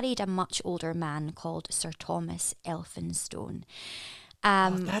 married a much older man called Sir Thomas Elphinstone.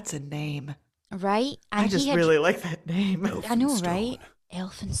 That's a name. Right? And I just really like that name. I know, Elphinstone. right?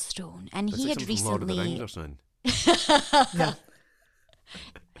 Elphinstone. And It's he like had something from Lord of the recently... Rings or something. Yeah.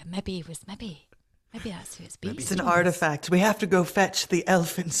 Maybe that's who it's based It's an on. artifact. We have to go fetch the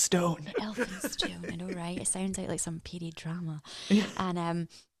Elphinstone. Elphinstone, I know, right? It sounds like some period drama. And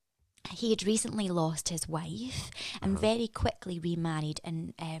he had recently lost his wife and very quickly remarried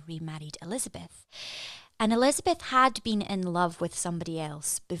Elizabeth. And Elizabeth had been in love with somebody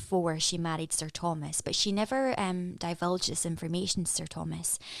else before she married Sir Thomas, but she never divulged this information to Sir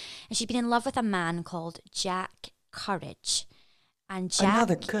Thomas. And she'd been in love with a man called Jack Courage. And Jack,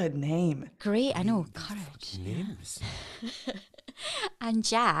 Another good name. great, I know, Courage. Names. And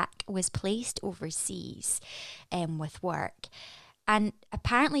Jack was placed overseas with work. And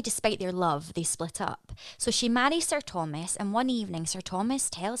apparently, despite their love, they split up. So she marries Sir Thomas, and one evening, Sir Thomas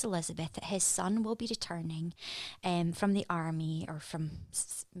tells Elizabeth that his son will be returning from the army or from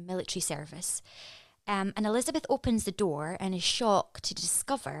military service. And Elizabeth opens the door and is shocked to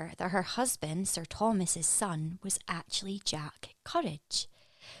discover that her husband, Sir Thomas's son, was actually Jack Courage.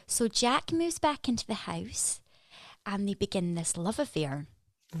 So Jack moves back into the house, and they begin this love affair.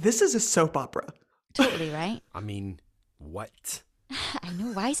 This is a soap opera. Totally, right? I mean, what? I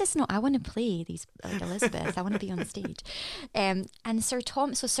know. Why is this not? I want to play these like Elizabeth. I want to be on stage. And Sir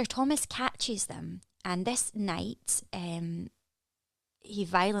Thomas catches them, and this night, he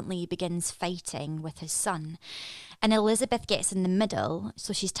violently begins fighting with his son, and Elizabeth gets in the middle,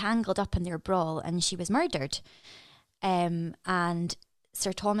 so she's tangled up in their brawl, and she was murdered. And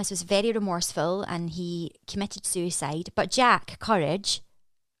Sir Thomas was very remorseful, and he committed suicide. But Jack Courage,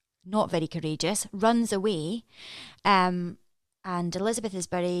 not very courageous, runs away. And Elizabeth is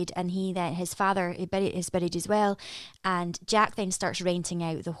buried, and his father is buried as well. And Jack then starts renting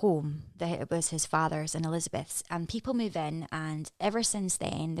out the home that was his father's and Elizabeth's. And people move in, and ever since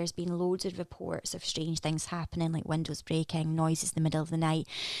then, there's been loads of reports of strange things happening, like windows breaking, noises in the middle of the night.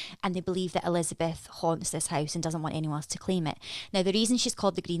 And they believe that Elizabeth haunts this house and doesn't want anyone else to claim it. Now, the reason she's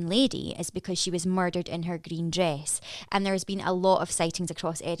called the Green Lady is because she was murdered in her green dress. And there's been a lot of sightings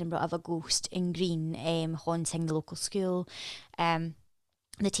across Edinburgh of a ghost in green haunting the local school.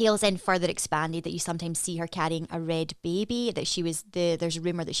 The tale's then further expanded that you sometimes see her carrying a red baby, that there's a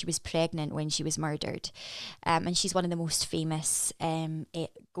rumour that she was pregnant when she was murdered. And she's one of the most famous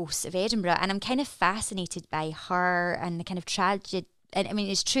ghosts of Edinburgh. And I'm kind of fascinated by her and the kind of tragedy. And I mean,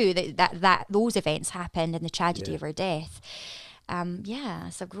 it's true that those events happened and the tragedy of her death. So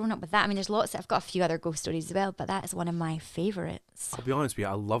I've grown up with that. I mean, I've got a few other ghost stories as well, but that is one of my favourites. I'll be honest with you,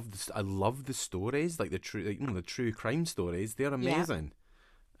 I love the stories, like the true crime stories. They're amazing.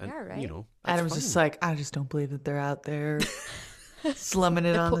 And, Yeah, right. that's Adam's fun. just like, I just don't believe that they're out there slumming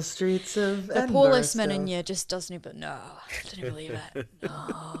it on the streets of The Edinburgh policeman still. in you just doesn't, but no, I don't believe it.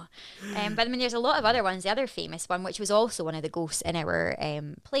 No. But I mean, there's a lot of other ones. The other famous one, which was also one of the ghosts in our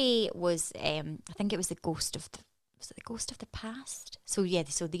play, was I think it was the ghost of the past? So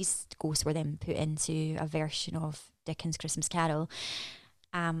these ghosts were then put into a version of Dickens' Christmas Carol.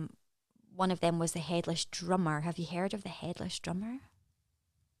 One of them was the Headless Drummer. Have you heard of the Headless Drummer?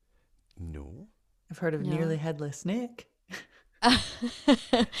 No. I've heard of No. Nearly Headless Nick. Headless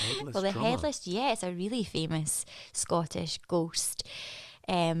Well, the drummer. Headless, it's a really famous Scottish ghost.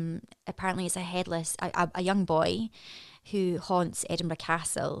 Apparently, it's a young boy who haunts Edinburgh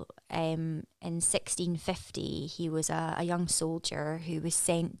Castle. In 1650, he was a young soldier who was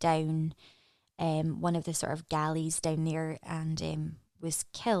sent down one of the sort of galleys down there and was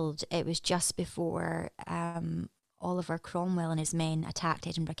killed. It was just before Oliver Cromwell and his men attacked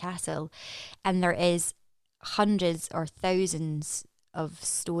Edinburgh Castle, and there is hundreds or thousands of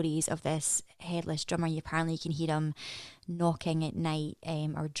stories of this headless drummer. Apparently you can hear him knocking at night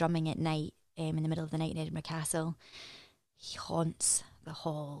or drumming at night in the middle of the night in Edinburgh Castle. He haunts the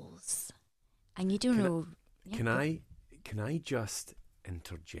halls, and you don't know. Can I just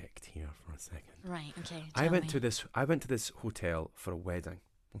interject here for a second? Right. Okay. I went to this hotel for a wedding.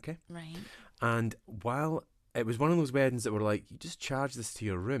 Okay. Right. And while it was one of those weddings that were like, you just charge this to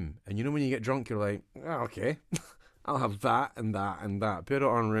your room, and when you get drunk, you're like, oh, okay, I'll have that and that and that. Put it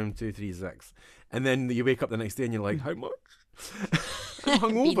on room 236, and then you wake up the next day and you're like, how much? I'm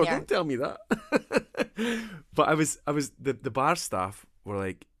hungover. there. Don't tell me that. But I was the bar staff were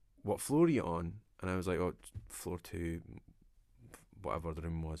like, what floor are you on? And I was like, oh, floor 2, whatever the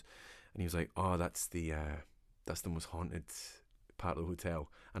room was. And he was like, oh, that's the most haunted part of the hotel.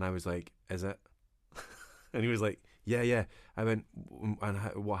 And I was like, is it? And he was like, Yeah. I went, and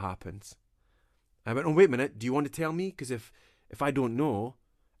what happens? I went, oh, wait a minute, do you want to tell me? Because if I don't know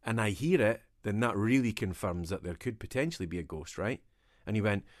and I hear it, then that really confirms that there could potentially be a ghost, right? And he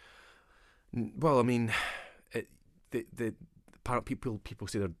went, well, I mean, the people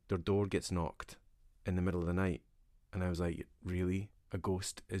say their door gets knocked in the middle of the night. And I was like, really? A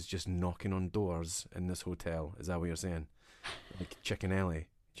ghost is just knocking on doors in this hotel? Is that what you're saying? Like Chicken Alley,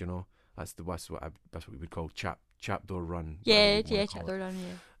 do you know? That's what we would call chap door run. Yeah, chap door run,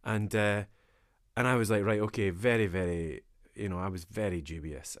 yeah. And I was like, right, okay, very, very, I was very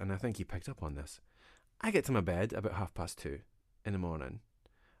dubious. And I think he picked up on this. I get to my bed about 2:30 in the morning.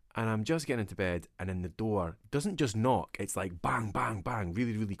 And I'm just getting into bed, and then the door doesn't just knock. It's like bang, bang, bang,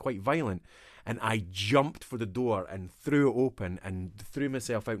 really, really quite violent. And I jumped for the door and threw it open and threw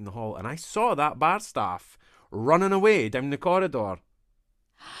myself out in the hall. And I saw that bar staff running away down the corridor.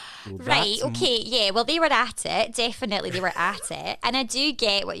 Well, right, okay, yeah, well, they were at it. Definitely they were at it. And I do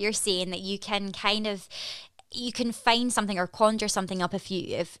get what you're saying, that you can you can find something or conjure something up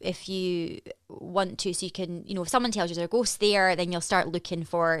if you want to. So you can, if someone tells you there's a ghost there, then you'll start looking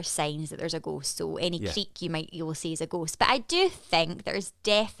for signs that there's a ghost. So any creak you will say is a ghost. But I do think there's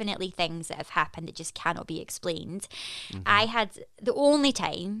definitely things that have happened that just cannot be explained. Mm-hmm. I had the only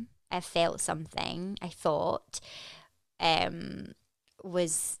time I felt something, I thought,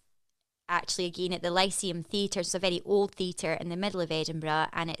 was actually again at the Lyceum Theatre. It's a very old theatre in the middle of Edinburgh,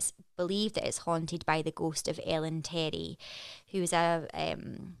 and it's believed that it's haunted by the ghost of Ellen Terry, who is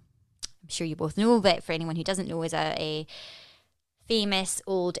I'm sure you both know, but for anyone who doesn't know, is a famous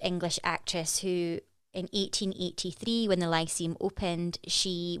old English actress who in 1883, when the Lyceum opened,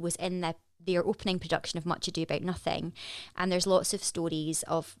 she was in their opening production of Much Ado About Nothing, and there's lots of stories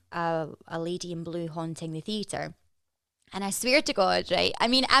of a lady in blue haunting the theatre. And I swear to God, right, I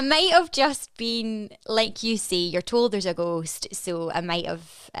mean, I might have just been, like you say, you're told there's a ghost, so I might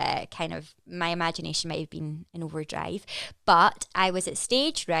have my imagination might have been in overdrive. But I was at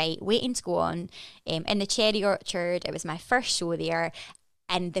stage right, waiting to go on in the Cherry Orchard. It was my first show there,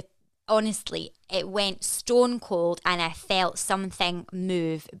 and honestly, it went stone cold, and I felt something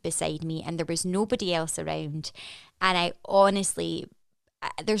move beside me, and there was nobody else around. And I honestly,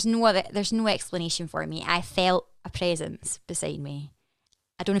 there's no explanation for me. I felt a presence beside me.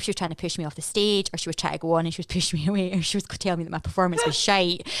 I don't know if she was trying to push me off the stage, or she was trying to go on and she was pushing me away, or she was telling me that my performance was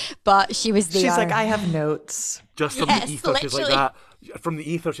shite, but she was there. She's like, I have notes. Just from the ether, she's like that. From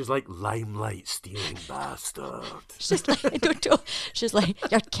the ether, she's like, limelight stealing bastard. She's like, I don't know. She's like,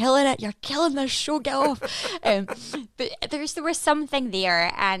 you're killing it. You're killing this show. Get off. But there was something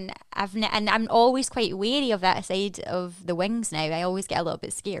there, and I'm always quite wary of that side of the wings now. I always get a little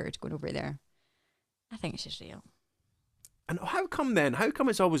bit scared going over there. I think it's just real. And how come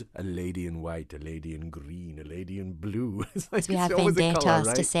it's always a lady in white, a lady in green, a lady in blue? It's like, we have vendettas colour,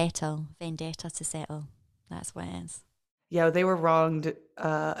 right? Vendettas to settle. That's what it is. Yeah, they were wronged.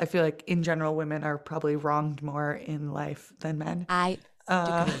 I feel like in general, women are probably wronged more in life than men. I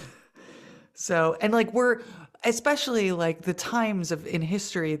agree. So, and like we're, especially like the times in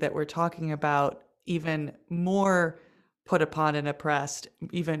history that we're talking about, even more put upon and oppressed,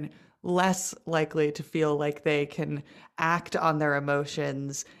 even less likely to feel like they can act on their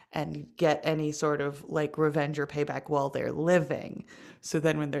emotions and get any sort of like revenge or payback while they're living. So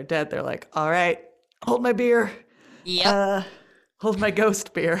then when they're dead, they're like, all right, hold my beer. Yep. Hold my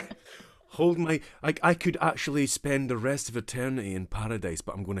ghost beer. Hold my... I could actually spend the rest of eternity in paradise,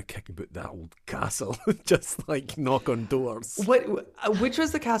 but I'm going to kick about that old castle. Just like knock on doors. Which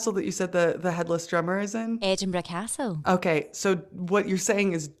was the castle that you said the headless drummer is in? Edinburgh Castle. Okay, so what you're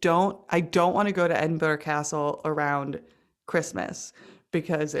saying is I don't want to go to Edinburgh Castle around Christmas,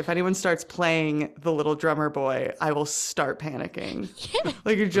 because if anyone starts playing the little drummer boy, I will start panicking.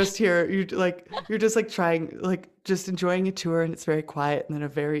 Like you're just here, you're just like trying, like just enjoying a tour, and it's very quiet, and then a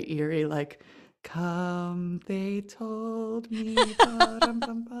very eerie like, come they told me.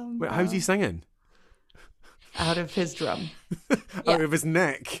 Wait, how's he singing? Out of his drum. Out of his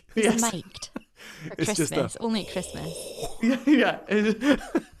neck. He's Yes. mic'd for Christmas. Only at Christmas. Yeah.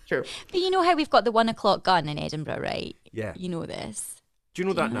 True. But you know how we've got the 1 o'clock gun in Edinburgh, right? Yeah. You know this. Do you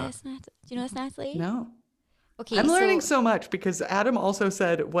know that now? Do you know this, Natalie? No. Okay, I'm learning so much, because Adam also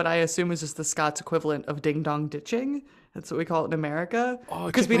said what I assume is just the Scots equivalent of ding dong ditching. That's what we call it in America. Oh,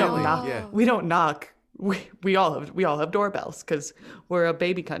 because we don't knock. yeah. We don't knock. We all have doorbells because we're a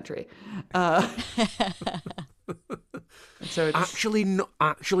baby country. So it's,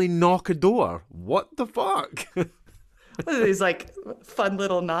 actually knock a door. What the fuck? these like fun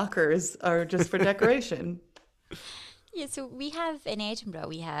little knockers are just for decoration. Yeah, so we have in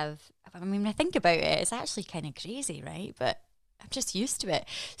Edinburgh, I mean, when I think about it, it's actually kind of crazy, right? But I'm just used to it.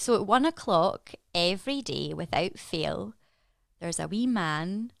 So at 1 o'clock every day without fail, there's a wee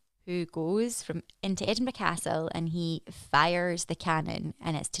man who goes from into Edinburgh Castle and he fires the cannon,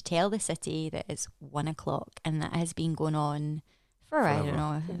 and it's to tell the city that it's 1 o'clock, and that has been going on for, I don't Forever.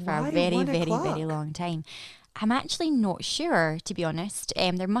 know, for a Why very, 1 very, very o'clock? long time. I'm actually not sure, to be honest.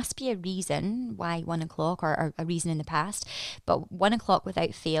 There must be a reason why 1 o'clock, or a reason in the past, but 1 o'clock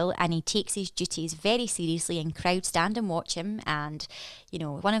without fail, and he takes his duties very seriously, and crowds stand and watch him. And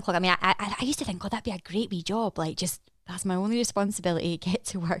 1 o'clock. I mean, I used to think, God, that'd be a great wee job. Like, just that's my only responsibility: get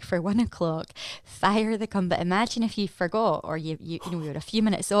to work for 1 o'clock, fire the gun. But imagine if you forgot, or you were a few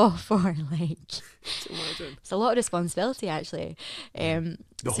minutes off, or like, Imagine. it's a lot of responsibility actually. The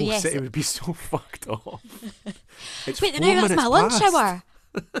So whole yes, city would be so fucked off. It's wait, 4 now that's minutes my lunch past. hour.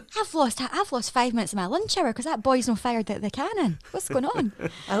 I've lost 5 minutes of my lunch hour because that boy's not fired the cannon. What's going on?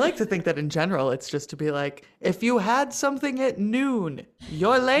 I like to think that in general, it's just to be like, if you had something at noon,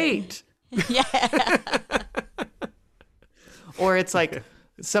 you're late. Yeah. Or it's like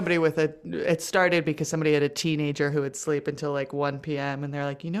somebody it started because somebody had a teenager who would sleep until like 1 p.m. And they're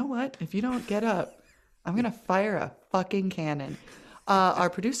like, you know what? If you don't get up, I'm going to fire a fucking cannon. Our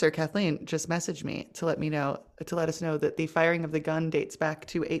producer, Kathleen, just messaged me to let us know that the firing of the gun dates back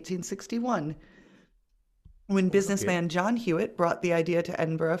to 1861, when businessman John Hewitt brought the idea to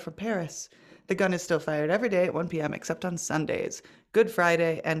Edinburgh from Paris. The gun is still fired every day at 1 p.m. except on Sundays, Good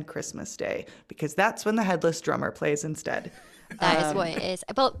Friday, and Christmas Day, because that's when the headless drummer plays instead. That is what it is.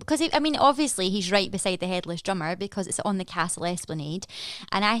 Well, because obviously he's right beside the headless drummer because it's on the castle esplanade,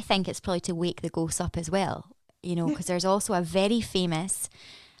 and I think it's probably to wake the ghosts up as well. Because there's also a very famous,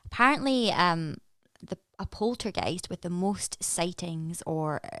 apparently, a poltergeist with the most sightings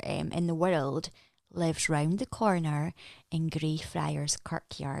in the world lives round the corner in Greyfriars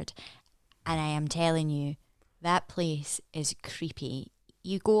Kirkyard, and I am telling you, that place is creepy.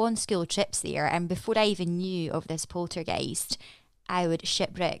 You go on school trips there, and before I even knew of this poltergeist, I would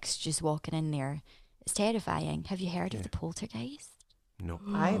shipwrecks just walking in there. It's terrifying. Have you heard of the poltergeist? No.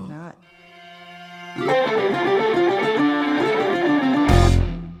 I have not.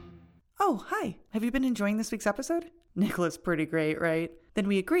 Oh, hi. Have you been enjoying this week's episode? Nicola's pretty great, right? Then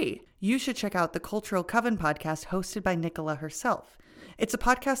we agree. You should check out the Cultural Coven podcast hosted by Nicola herself. It's a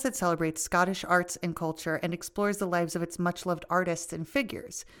podcast that celebrates Scottish arts and culture and explores the lives of its much-loved artists and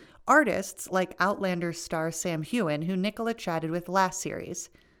figures. Artists like Outlander star Sam Heughan, who Nicola chatted with last series.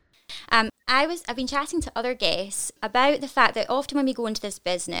 I've been chatting to other guests about the fact that often when we go into this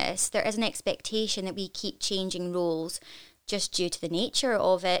business, there is an expectation that we keep changing roles just due to the nature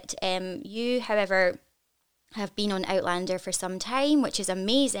of it. You, however, have been on Outlander for some time, which is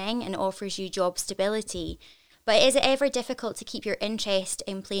amazing and offers you job stability. But is it ever difficult to keep your interest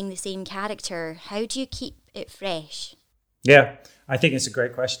in playing the same character? How do you keep it fresh? Yeah, I think it's a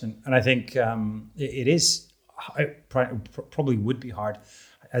great question. And I think it is, it probably would be hard.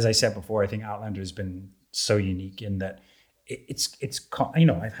 As I said before, I think Outlander has been so unique in that it's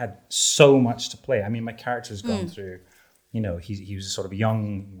I've had so much to play. I mean, my character's gone through, he was a sort of a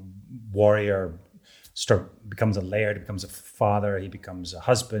young warrior, becomes a laird, becomes a father, he becomes a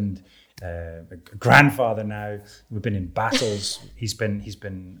husband, a grandfather now. We've been in battles. He's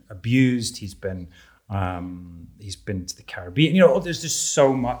been abused. He's been to the Caribbean. There's just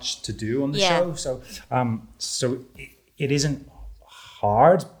so much to do on the show. So it isn't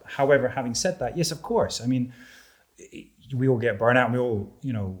hard. However, having said that, yes, of course. I mean, we all get burnout and we all,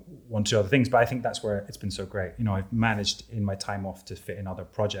 want to do other things, but I think that's where it's been so great. I've managed in my time off to fit in other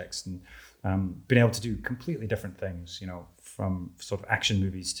projects and been able to do completely different things, from sort of action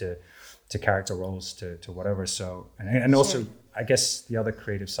movies to character roles to whatever. So, and also, I guess the other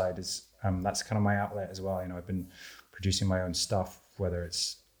creative side is, that's kind of my outlet as well. I've been producing my own stuff, whether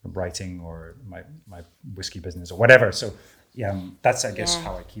it's writing or my whiskey business or whatever. So yeah, that's, I guess,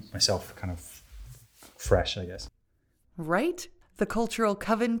 how I keep myself kind of fresh, I guess. Right? The Cultural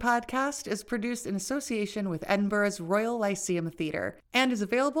Coven podcast is produced in association with Edinburgh's Royal Lyceum Theatre and is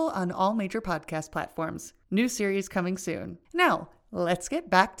available on all major podcast platforms. New series coming soon. Now, let's get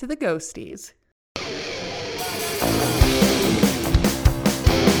back to the ghosties.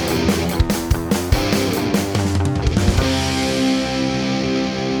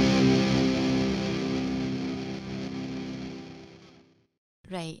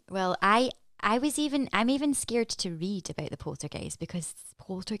 Right. Well, I'm even scared to read about the poltergeist because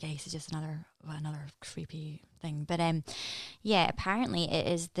poltergeist is just another creepy thing. But apparently it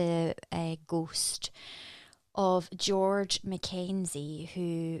is the ghost of George Mackenzie,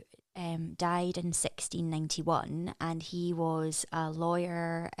 who died in 1691, and he was a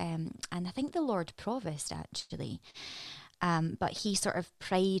lawyer, and I think the Lord Provost actually. But he sort of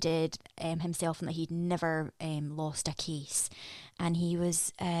prided himself on that he'd never lost a case, and he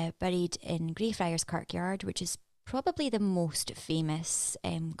was buried in Greyfriars Kirkyard, which is probably the most famous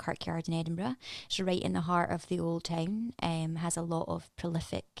kirkyard in Edinburgh. It's right in the heart of the old town. Has a lot of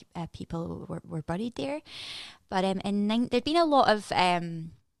prolific people were buried there. But there'd been a lot of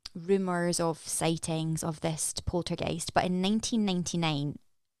rumours of sightings of this poltergeist. But in 1999,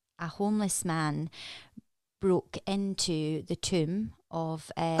 a homeless man broke into the tomb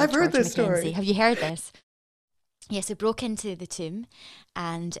of I've heard George this Mackenzie. story. Have you heard this? Yes, he broke into the tomb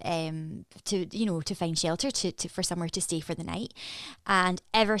and to find shelter, to for somewhere to stay for the night. And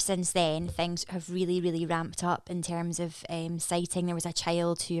ever since then, things have really, really ramped up in terms of sighting. There was a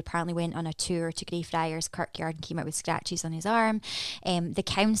child who apparently went on a tour to Greyfriars Kirkyard and came out with scratches on his arm. The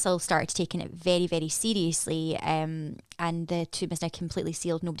council started taking it very, very seriously, and the tomb is now completely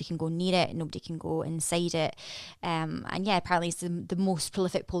sealed. Nobody can go near it. Nobody can go inside it. And yeah, apparently it's the most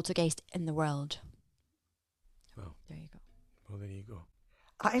prolific poltergeist in the world. Well, There you go. well, there you go.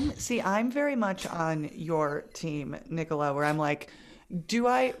 I'm very much on your team, Nicola, where I'm like, do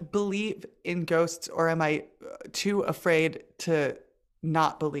I believe in ghosts, or am I too afraid to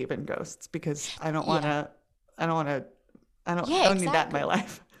not believe in ghosts? Because I don't want to, I don't need that in my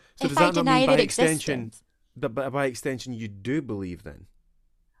life. So If does I that not deny mean by their extension, existence. that by extension you do believe then?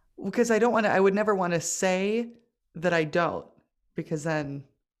 Because I would never want to say that I don't, because then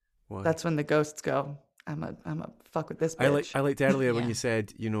Why? that's when the ghosts go, I'm a fuck with this bitch. I liked earlier when Yeah. you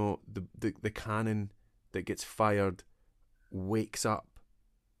said, the cannon that gets fired wakes up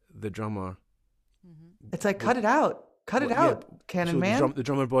the drummer. It's like, cut it out. Cut it Well, yeah, out, Cannon so Man. the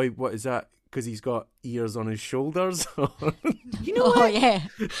drummer boy, what is that? Because he's got ears on his shoulders? You know Oh what? yeah.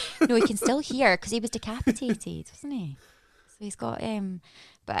 No, he can still hear because he was decapitated, wasn't he? So he's got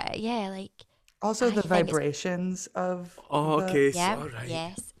but yeah, like Also, I the think it's- vibrations of. Oh, the- okay. yeah, all right.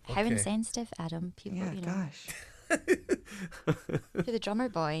 yes. How Okay. insensitive, Adam. People, Yeah, gosh. to the drummer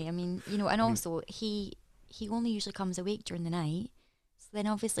boy. I mean, and also he only usually comes awake during the night. So then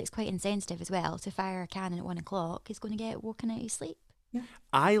obviously it's quite insensitive as well to fire a cannon at 1 o'clock. He's going to get woken out of his sleep.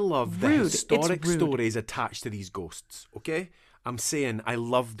 I love the Rude. It's historic rude. stories attached to these ghosts. Okay, I'm saying I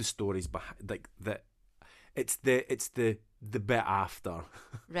love the stories behind, like that. It's the bit after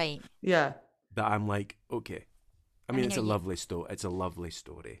Right. Yeah. that I'm like, okay. I mean, mean, it's are a you- lovely story. It's a lovely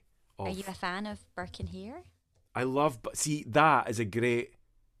story. Are Of, you a fan of Birkenheer? I love, but see, that is a great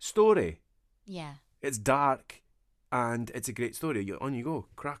story. Yeah. It's dark, and it's a great story. On you go,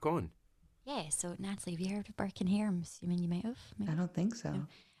 crack on. Yeah, so Natalie, have you heard of Birkenheer? I'm assuming you might have. I don't think so.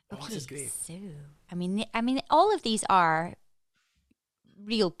 Oh, this is great. So, I mean, all of these are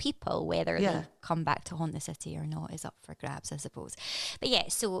real people. Whether Yeah. they come back to haunt the city or not is up for grabs, I suppose. But yeah,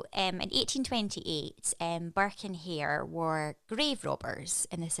 so in 1828, Birkenheer were grave robbers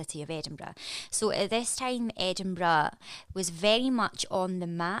in the city of Edinburgh. So at this time, Edinburgh was very much on the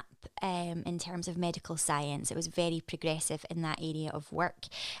map in terms of medical science. It was very progressive in that area of work,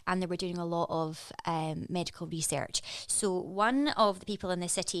 and they were doing a lot of medical research. So one of the people in the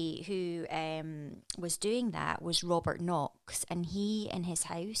city who was doing that was Robert Knox, and he in his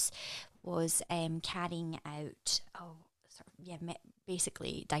house was carrying out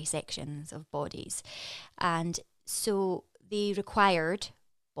basically dissections of bodies, and so they required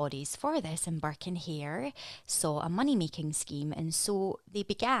bodies for this, and Birkenheer saw a money-making scheme, and so they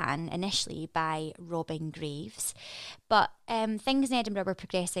began initially by robbing graves, but things in Edinburgh were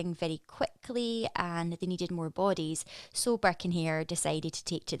progressing very quickly and they needed more bodies, so Birkenheer decided to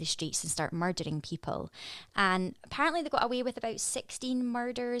take to the streets and start murdering people, and apparently they got away with about 16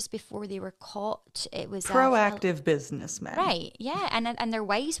 murders before they were caught. It was Proactive businessmen. right, yeah, and their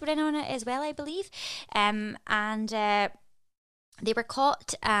wives were in on it as well, I believe, they were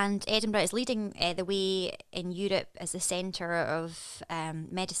caught, and Edinburgh is leading the way in Europe as the centre of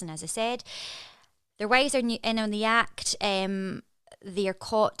medicine, as I said. Their wives are in on the act. They are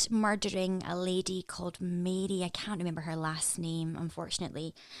caught murdering a lady called Mary. I can't remember her last name,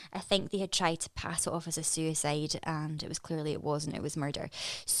 unfortunately. I think they had tried to pass it off as a suicide, and it was clearly it wasn't. It was murder.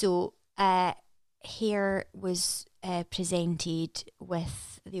 So Hare was presented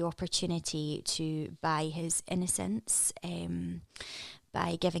with the opportunity to buy his innocence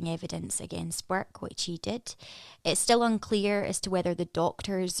by giving evidence against Burke, which he did. It's still unclear as to whether the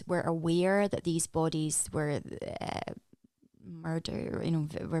doctors were aware that these bodies were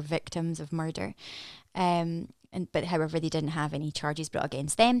were victims of murder. but however, they didn't have any charges brought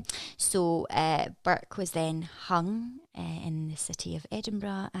against them. So Burke was then hung in the city of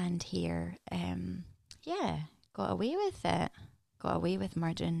Edinburgh, and here, got away with it. Got away with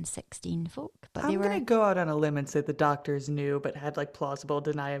murdering 16 folk. But I'm going to go out on a limb and say the doctors knew, but had like plausible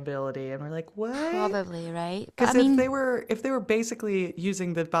deniability, and we're like, what? Probably, right? Because if they were basically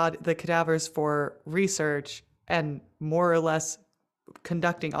using the cadavers for research and more or less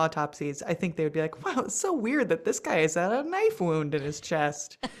conducting autopsies, I think they would be like, wow, it's so weird that this guy has had a knife wound in his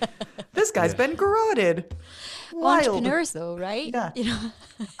chest. This guy's been garroted. Wild. Entrepreneurs, though, right? Yeah. You know?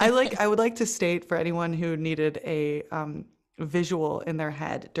 I would like to state for anyone who needed a visual in their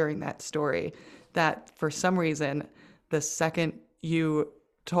head during that story that for some reason the second you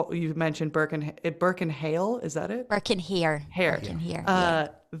mentioned Burke and Hale, is that it? Burke and Hare. Hare.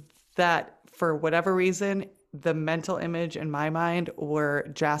 That for whatever reason the mental image in my mind were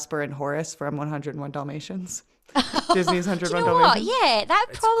Jasper and Horace from 101 Dalmatians. Disney's 101 Dalmatians. Yeah,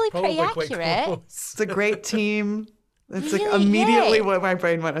 that's probably pretty quite accurate. close. It's a great team. It's like Really? immediately Yeah. what my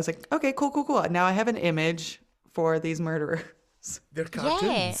brain went. I was like, okay, cool. Now I have an image for these murderers. They're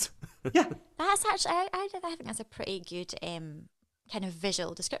cartoons. Yeah. That's actually, I think that's a pretty good kind of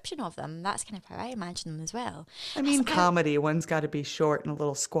visual description of them. That's kind of how I imagine them as well. I mean, comedy. One's got to be short and a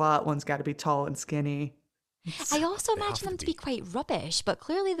little squat. One's got to be tall and skinny. I also They have imagine to them to be. be quite rubbish, but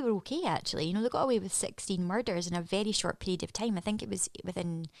clearly they were okay, actually. You know, they got away with 16 murders in a very short period of time. I think it was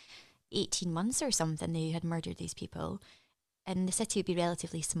within 18 months or something they had murdered these people. And the city would be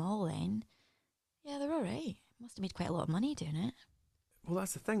relatively small then. Yeah, they're all right. Must have made quite a lot of money doing it. Well,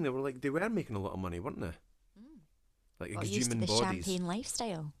 that's the thing. They were making a lot of money, weren't they? Like Got used to exhuming the bodies. champagne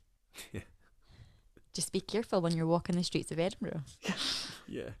lifestyle. Yeah. Just be careful when you're walking the streets of Edinburgh.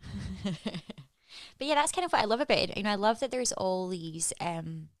 Yeah. But yeah, that's kind of what I love about it. You know, I love that there's all these,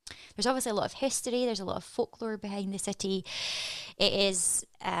 there's obviously a lot of history, there's a lot of folklore behind the city. It is,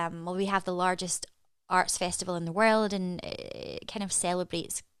 we have the largest arts festival in the world, and it kind of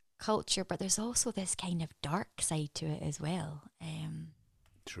celebrates culture, but there's also this kind of dark side to it as well.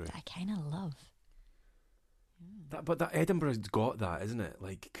 True. That I kind of love. But that Edinburgh's got that, isn't it?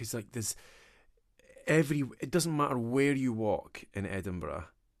 Like, because like there's it doesn't matter where you walk in Edinburgh.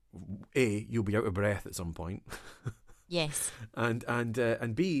 A, you'll be out of breath at some point. Yes.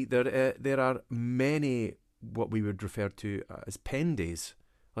 and B, there are many what we would refer to as pendies,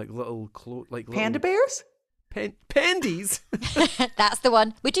 like little Panda bears? pendies. That's the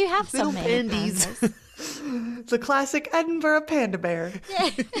one. We do have Little some pandies. pandas. It's a classic Edinburgh panda bear.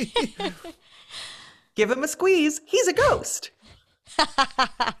 Yeah. Give him a squeeze. He's a ghost.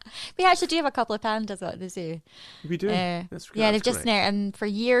 We actually do have a couple of pandas at the zoo. We do. Yeah, That's they've just correct. there, and for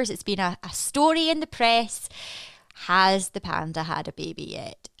years it's been a story in the press. Has the panda had a baby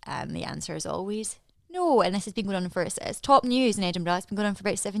yet? And the answer is always no. And this has been going on for it's top news in Edinburgh. It's been going on for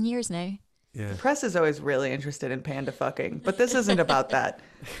about 7 years now. Yeah. The press is always really interested in panda fucking, but this isn't about that.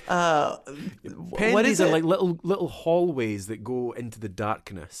 What is Pendies are it? like little hallways that go into the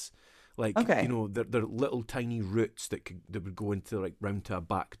darkness. Like, Okay. you know, they're little tiny roots that would go into like round to a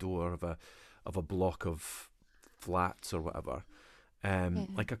back door of a block of flats or whatever.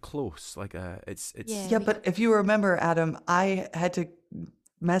 Like a close, like it's Yeah. Yeah, but if you remember, Adam, I had to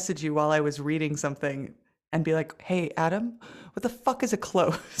message you while I was reading something and be like, "Hey, Adam, what the fuck is a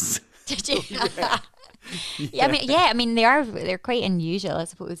close?" Did you? I mean, they're quite unusual, I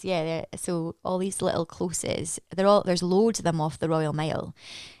suppose. Yeah. So all these little closes, there's loads of them off the Royal Mile,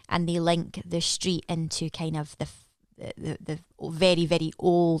 and they link the street into kind of the very, very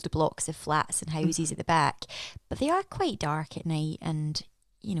old blocks of flats and houses at the back. But they are quite dark at night, and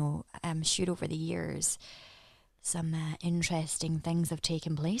you know, I'm sure over the years, some interesting things have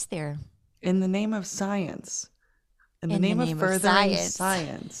taken place there. In the name of science, in the name of furthering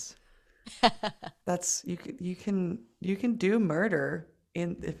science. That's you can do murder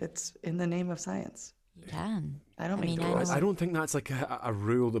if it's in the name of science. You can. I don't mean the I rules. know. I don't think that's like a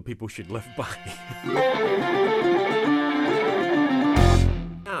rule that people should live by.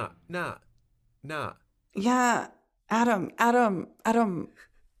 Nah. Yeah, Adam.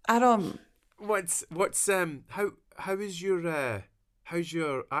 What's how's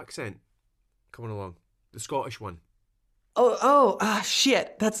your accent coming along? The Scottish one.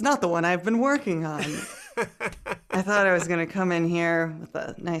 Shit. That's not the one I've been working on. I thought I was going to come in here with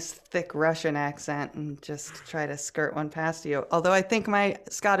a nice thick Russian accent and just try to skirt one past you. Although I think my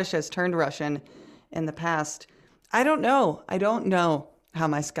Scottish has turned Russian in the past. I don't know how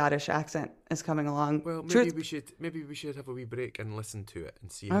my Scottish accent is coming along. Well, maybe we should have a wee break and listen to it and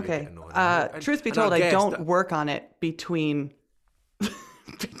see how you're Okay. getting on. Truth be and our told, I guest- don't work on it between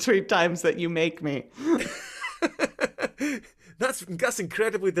times that you make me. That's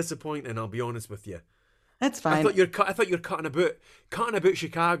incredibly disappointing. I'll be honest with you. That's fine. I thought you're cutting about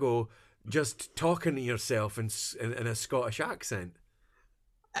Chicago, just talking to yourself in a Scottish accent.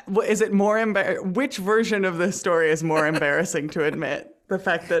 Is it more which version of this story is more embarrassing to admit? The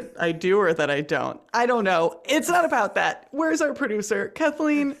fact that I do or that I don't? I don't know. It's not about that. Where's our producer?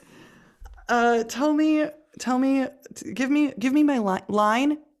 Kathleen, tell me, give me my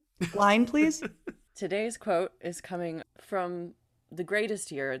line, please. Today's quote is coming from the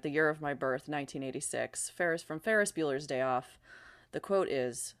greatest year, the year of my birth, 1986, from Ferris Bueller's Day Off. The quote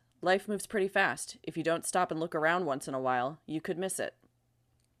is, "Life moves pretty fast. If you don't stop and look around once in a while, you could miss it."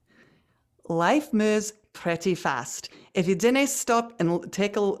 Life moves pretty fast. If you didn't stop and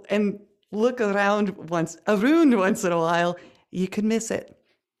look around once in a while, you could miss it.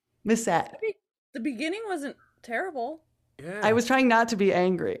 Miss that. The beginning wasn't terrible. Yeah. I was trying not to be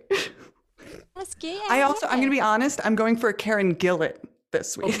angry. That's good. I'm going to be honest, I'm going for Karen Gillett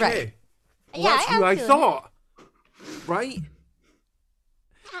this week. Okay. Well, Yeah, that's I'm who I feeling thought. Right?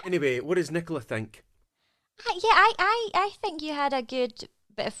 Anyway, what does Nicola think? I think you had a good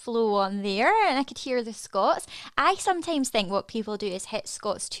bit of flow on there, and I could hear the Scots. I sometimes think what people do is hit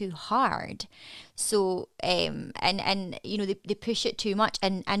Scots too hard, so and you know they push it too much.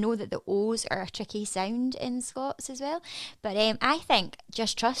 And I know that the O's are a tricky sound in Scots as well, but I think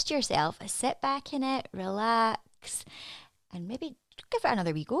just trust yourself, sit back in it, relax, and maybe give it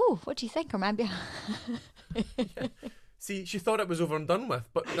another wee go. What do you think? Or maybe. See, she thought it was over and done with,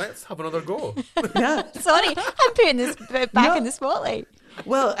 but let's have another go. Yeah. Sorry, I'm putting this back in the spotlight.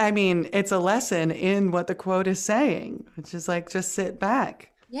 Well, I mean, it's a lesson in what the quote is saying, which is like, just sit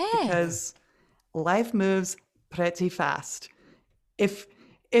back. Yeah. Because life moves pretty fast. If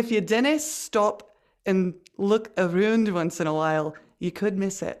you didn't stop and look around once in a while, you could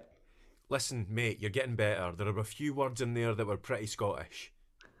miss it. Listen, mate, you're getting better. There were a few words in there that were pretty Scottish.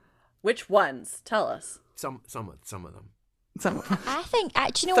 Which ones? Tell us. Some of them. I think,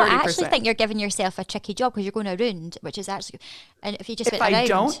 do you know what? I actually 30%. think you're giving yourself a tricky job because you're going around, which is actually, and if you just If went I around,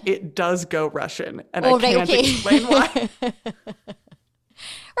 don't, it does go Russian, and Oh, I right, can't okay. explain why.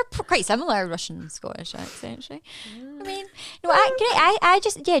 or quite similar Russian Scottish accent, actually. I mean, no, I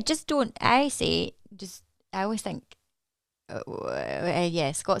just don't. I always think,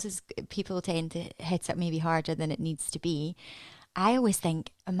 Scots is people tend to hit it maybe harder than it needs to be. I always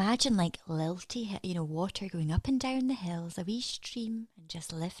think, imagine like lilty, water going up and down the hills, a wee stream, and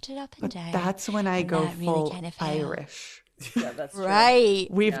just lift it up and down. That's when I and go that really full kind of helps. Irish. Yeah, that's true. Right.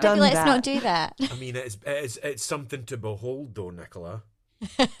 We've Maybe done let's that. not do that. I mean, it's something to behold, though, Nicola.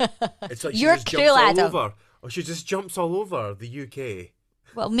 It's like You're she just cruel, jumps all Adam. over. Or she just jumps all over the UK.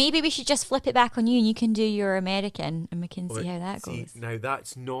 Well, maybe we should just flip it back on you and you can do your American and we can see how that goes. Now,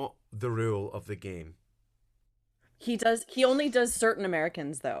 that's not the rule of the game. He only does certain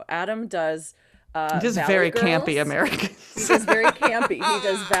Americans though. Adam does Just Valley very Girls. campy American. He does very campy. He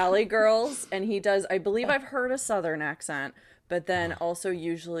does Valley Girls, and he does, I believe I've heard a Southern accent, but then also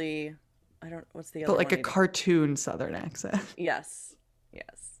usually, I don't, what's the other But like one a he does? cartoon Southern accent. Yes.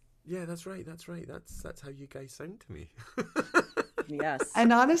 Yeah, that's right. That's how you guys sound to me. Yes.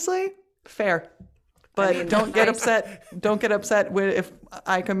 And honestly, fair. But mean, don't get I- upset. Don't get upset if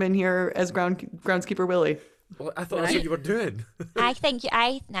I come in here as groundskeeper Willie. Well, I thought that's what you were doing. Natalie,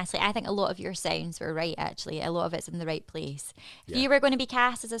 I think a lot of your sounds were right, actually. A lot of it's in the right place. If you were going to be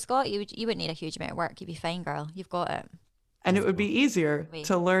cast as a Scot, you wouldn't need a huge amount of work. You'd be fine, girl. You've got it. And it would be easier Wait.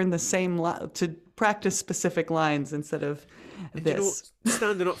 to learn the same to practice specific lines instead of this.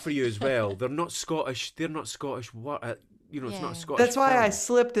 Standing up for you as well. They're not Scottish. They're not Scottish. It's not a Yeah. Scottish. That's why I film.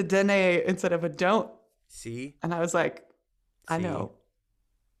 slipped a dene instead of a don't. See. And I was like, I See? know.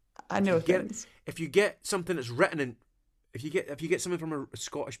 I know Get- things. If you get something that's written in, if you get something from a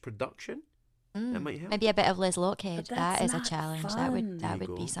Scottish production, that might help. Maybe a bit of Liz Lockhead. But That that's is a not challenge. fun. That would There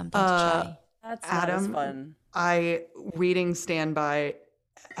you be go. something to try. That's not as Adam, fun. I, reading Standby,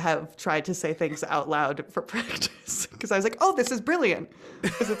 have tried to say things out loud for practice because I was like, oh, this is brilliant.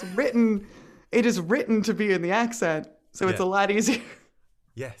 Because it is written to be in the accent. So it's a Yeah. lot easier.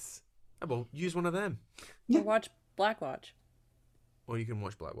 Yes. Well, use one of them, Or watch Black Watch. or you can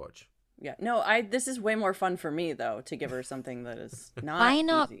watch Black Watch. Yeah. No, this is way more fun for me though, to give her something that is not Why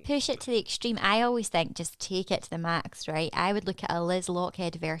not easy. push it to the extreme? I always think just take it to the max, right? I would look at a Liz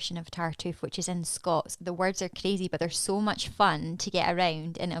Lockhead version of Tartuffe, which is in Scots. The words are crazy, but they're so much fun to get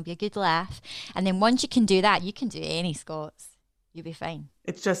around and it'll be a good laugh. And then once you can do that, you can do any Scots. You'll be fine.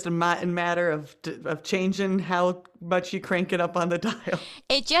 It's just a matter of changing how much you crank it up on the dial.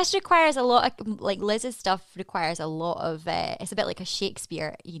 It just requires a lot of, like Liz's stuff requires a lot of, it's a bit like a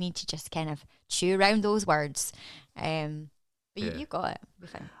Shakespeare. You need to just kind of chew around those words. But Yeah. you got it. We're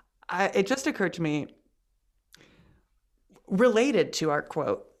fine. It just occurred to me, related to our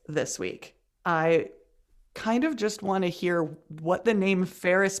quote this week, I kind of just want to hear what the name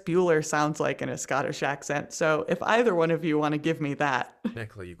Ferris Bueller sounds like in a Scottish accent. So if either one of you want to give me that.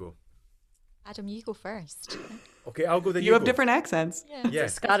 Nicola, you go. Adam, you go first. Okay, I'll go then. You have go. different accents. Yeah. Yeah.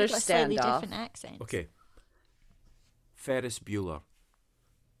 Scottish Got a slightly standoff. different accent. Okay. Ferris Bueller.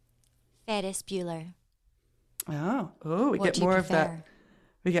 Ferris Bueller. Oh, we What get do you more of that. prefer?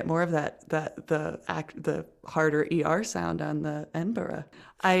 We get more of the harder ER sound on the Edinburgh.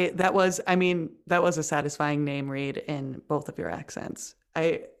 That was a satisfying name read in both of your accents.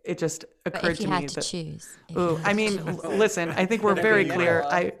 It just But occurred if you to me had to that. choose. if Oh, you had I to mean, choose. listen, I think we're very clear.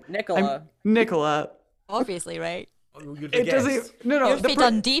 Nicola. Nicola. Obviously, right? Oh, you're the It guest. doesn't. No. You're the from per-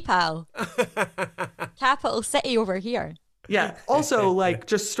 Dundee, pal. Capital city over here. Yeah. Also, like,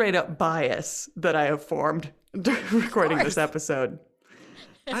 just straight up bias that I have formed recording this episode.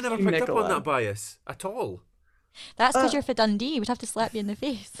 I never picked up Nicola. on that bias at all. That's because you're for Dundee. We'd have to slap you in the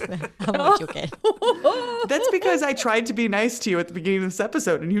face. I'm not joking. That's because I tried to be nice to you at the beginning of this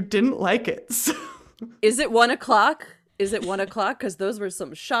episode and you didn't like it. So. Is it 1 o'clock? Is it 1 o'clock? Because those were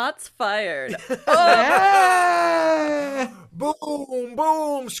some shots fired. Boom,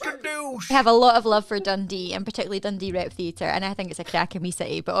 boom, skadoosh. I have a lot of love for Dundee, and particularly Dundee Rep Theatre, and I think it's a cracking wee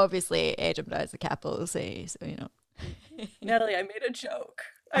city, but obviously Edinburgh is the capital city, so, you know. Natalie, I made a joke.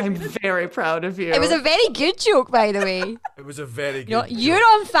 I'm very proud of you. It was a very good joke, by the way. It was a very good. You know, you're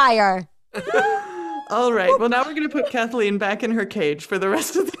on fire. All right. Well, now we're going to put Kathleen back in her cage for the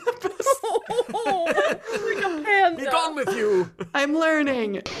rest of the episode. Like a panda. Be gone with you. I'm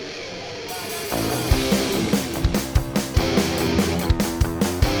learning.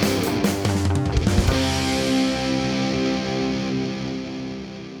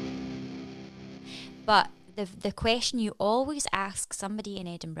 But the question you always ask somebody in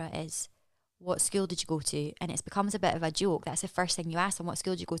Edinburgh is, what school did you go to? And it becomes a bit of a joke. That's the first thing you ask them, what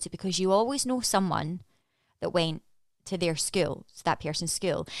school did you go to? Because you always know someone that went to their school, to that person's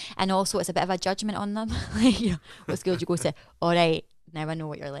school. And also it's a bit of a judgment on them. Like, you know, what school did you go to? All right, now I know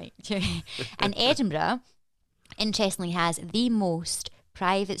what you're like. And Edinburgh, interestingly, has the most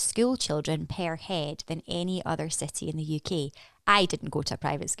private school children per head than any other city in the UK. I didn't go to a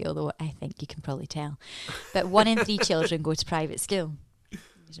private school, though I think you can probably tell. But 1 in 3 children go to private school.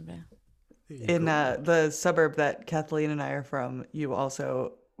 Edinburgh. In the suburb that Kathleen and I are from, you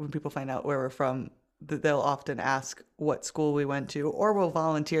also, when people find out where we're from, they'll often ask what school we went to, or we'll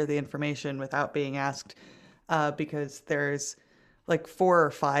volunteer the information without being asked, because there's like 4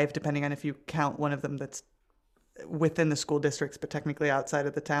 or 5, depending on if you count one of them that's within the school districts, but technically outside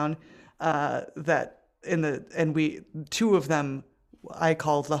of the town, we 2 of them I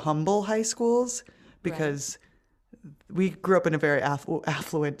call the humble high schools, because we grew up in a very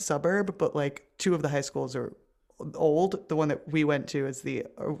affluent suburb, but like 2 of the high schools are old. The one that we went to is the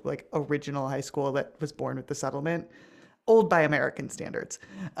like original high school that was born with the settlement, old by American standards.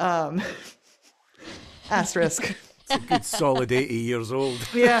 Asterisk. It's a good solid 80 years old.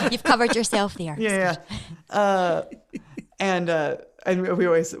 Yeah. You've covered yourself there. Yeah. And we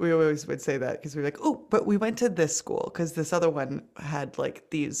always would say that because we were like, oh, but we went to this school because this other one had like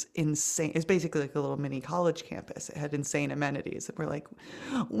these insane. It's basically like a little mini college campus. It had insane amenities, and we're like,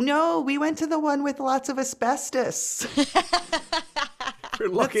 no, we went to the one with lots of asbestos. We're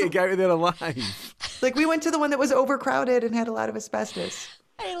lucky to get out of there alive. Like we went to the one that was overcrowded and had a lot of asbestos.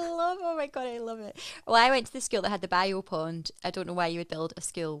 Oh my God, I love it. Well, I went to the school that had the bio pond. I don't know why you would build a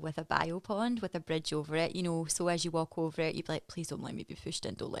school with a bio pond with a bridge over it, you know, so as you walk over it, you'd be like, please don't let me be pushed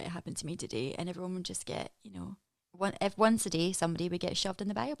in, don't let it happen to me today. And everyone would just get, you know, once a day somebody would get shoved in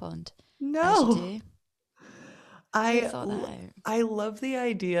the bio pond. As you No. do. I thought that out. I love the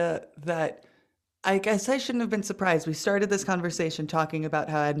idea that I guess I shouldn't have been surprised. We started this conversation talking about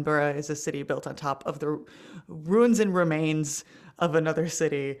how Edinburgh is a city built on top of the ruins and remains of another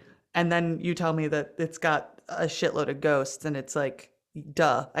city. And then you tell me that it's got a shitload of ghosts, and it's like,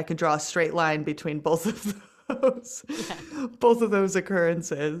 duh, I could draw a straight line between both of those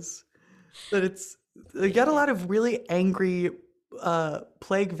occurrences. That it's, you got a lot of really angry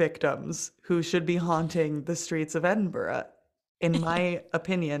plague victims who should be haunting the streets of Edinburgh. In my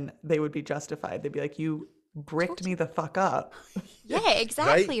opinion, they would be justified. They'd be like, you bricked me the fuck up. Yeah,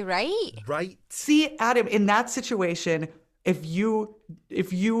 exactly, right? Right. See, Adam, in that situation, if you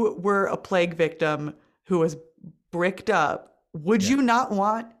were a plague victim who was bricked up, would you not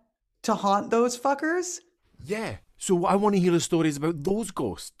want to haunt those fuckers? Yeah. So I want to hear the stories about those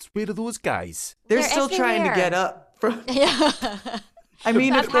ghosts. Where are those guys? They're They're still trying to everywhere. get up from. Yeah. I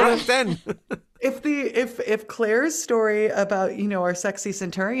mean, Then. If Claire's story about, our sexy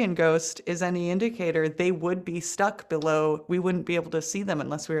centurion ghost is any indicator, they would be stuck below. We wouldn't be able to see them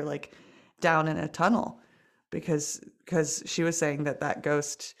unless we were like down in a tunnel, because she was saying that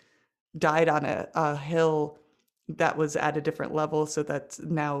ghost died on a hill that was at a different level, so that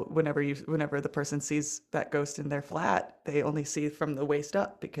now whenever the person sees that ghost in their flat, they only see from the waist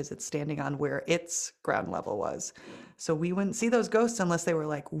up because it's standing on where its ground level was. So we wouldn't see those ghosts unless they were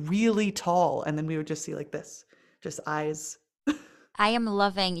like really tall, and then we would just see like this, just eyes. I am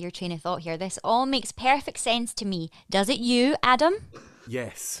loving your train of thought here. This all makes perfect sense to me. Does it you, Adam?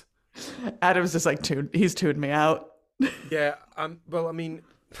 Yes. Adam's just like he's tuned me out. Yeah. Well, I mean.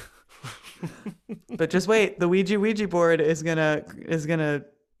 But just wait, the Ouija board is gonna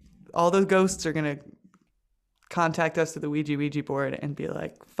all the ghosts are gonna contact us to the Ouija board and be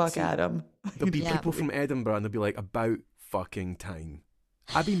like, fuck Adam. There'll be people from Edinburgh and they'll be like, about fucking time.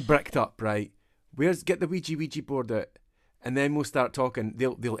 I've been bricked up, right? Get the Ouija board out, and then we'll start talking.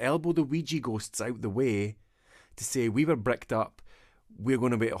 They'll elbow the Ouija ghosts out the way to say, we were bricked up, we're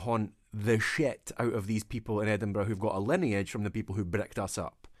going to be able to haunt the shit out of these people in Edinburgh who've got a lineage from the people who bricked us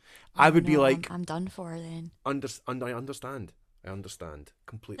up. I would be like, I'm done for then. I understand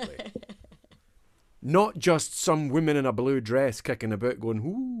completely. Not just some women in a blue dress kicking about going,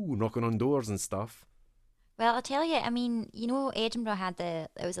 ooh, knocking on doors and stuff. Well, I'll tell you, I mean, Edinburgh had it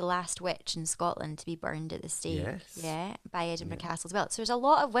was the last witch in Scotland to be burned at the stake. Yes. Yeah, by Edinburgh Castle as well. So there's a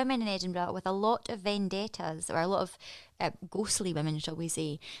lot of women in Edinburgh with a lot of vendettas, or a lot of ghostly women, shall we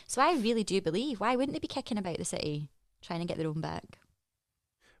say. So I really do believe, why wouldn't they be kicking about the city, trying to get their own back?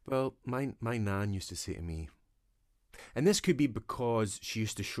 Well, my nan used to say to me, and this could be because she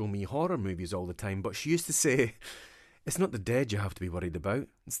used to show me horror movies all the time, but she used to say, it's not the dead you have to be worried about,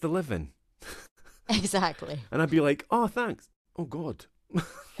 it's the living. Exactly. And I'd be like, oh, thanks. Oh, God.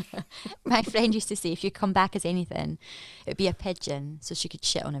 My friend used to say, if you come back as anything, it'd be a pigeon, so she could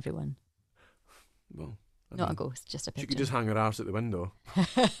shit on everyone. Well, Not a ghost, just a pigeon. She could just hang her arse at the window.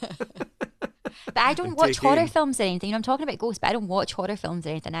 But I don't watch horror films or anything. I'm talking about ghosts, but I don't watch horror films or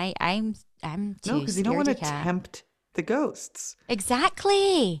anything. I'm too No, because you don't want to scaredy-cat. tempt the ghosts.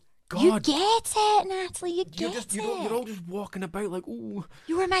 Exactly. God. You get it, Natalie. You get it. You're all just walking about like, ooh.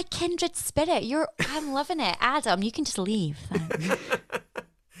 You are my kindred spirit. I'm loving it. Adam, you can just leave. Thanks.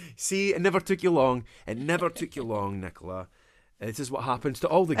 See, it never took you long. Nicola. This is what happens to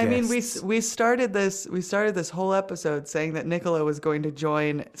all the guests. I mean, we started this whole episode saying that Nicola was going to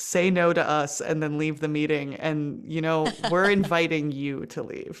join, say no to us, and then leave the meeting. And we're inviting you to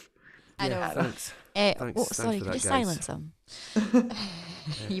leave. I know. Thanks. Thanks for sorry, could that, you guys. silence him?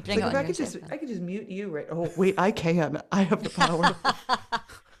 You bring it on I could just mute you, right? Oh wait, I can. I have the power.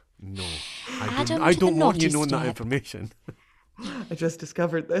 No, Adam, I to the don't want you naughty knowing that step. information. I just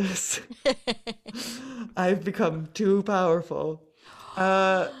discovered this. I've become too powerful.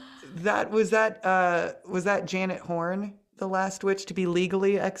 Was that Janet Horne, the last witch to be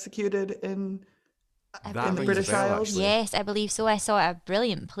legally executed in the British Isles? Yes, I believe so. I saw a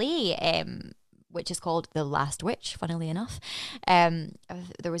brilliant play, which is called The Last Witch, funnily enough.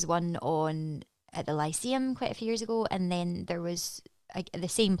 There was one on at the Lyceum quite a few years ago, and then there was the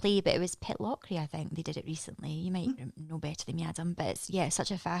same play, but it was Pitlochry, I think. They did it recently. You might know better than me, Adam, but it's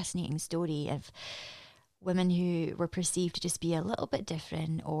such a fascinating story of women who were perceived to just be a little bit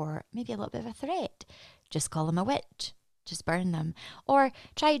different, or maybe a little bit of a threat. Just call them a witch, just burn them, or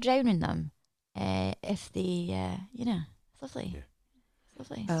try drowning them if they, it's lovely. Yeah. It's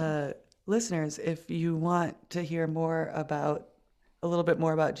lovely. Listeners, if you want to hear a little bit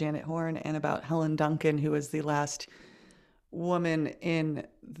more about Janet Horne and about Helen Duncan, who was the last woman in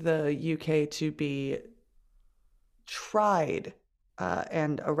the UK to be tried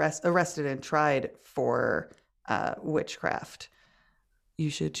and arrested and tried for witchcraft,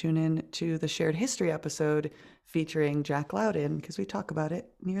 you should tune in to the Shared History episode featuring Jack Loudon, because we talk about it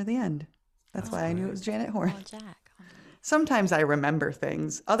near the end. That's why I knew it was Janet Horne. Oh, Jack. Sometimes I remember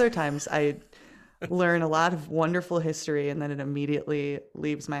things. Other times I learn a lot of wonderful history and then it immediately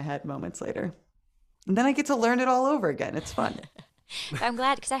leaves my head moments later. And then I get to learn it all over again. It's fun. But I'm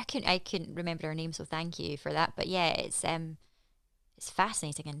glad, because I couldn't remember her name, so thank you for that. But yeah, it's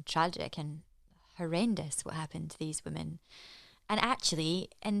fascinating and tragic and horrendous what happened to these women. And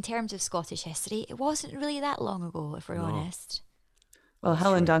actually, in terms of Scottish history, it wasn't really that long ago, if we're honest. Well,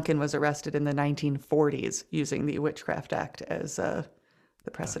 Helen Duncan was arrested in the 1940s using the Witchcraft Act as the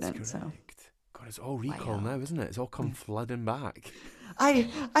precedent. That's So correct. God, it's all recall now, isn't it? It's all come flooding back.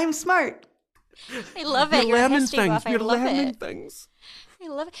 I'm smart. I love it. You're You're a learning history things. buff. I You're love learning it. things. I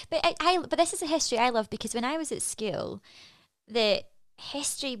love it. But but this is a history I love, because when I was at school, the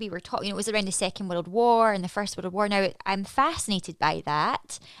history we were taught, it was around the Second World War and the First World War. Now, I'm fascinated by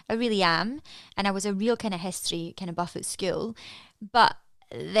that. I really am. And I was a real kind of history kind of buff at school. But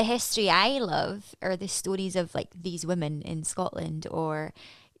the history I love are the stories of like these women in Scotland or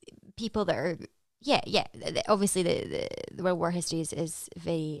people that are, obviously the World War history is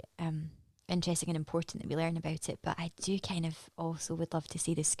very interesting and important that we learn about it. But I do kind of also would love to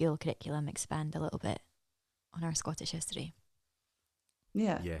see the school curriculum expand a little bit on our Scottish history.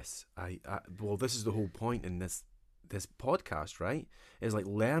 Yeah. Yes, well, this is the whole point in this podcast, right? Is like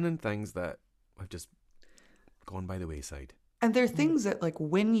learning things that have just gone by the wayside. And there are things that, like,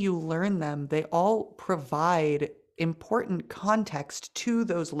 when you learn them, they all provide important context to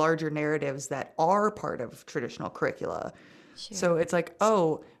those larger narratives that are part of traditional curricula. Sure. So it's like,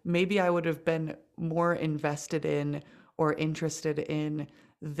 oh, maybe I would have been more invested in or interested in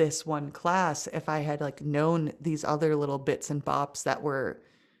this one class if I had like known these other little bits and bops that were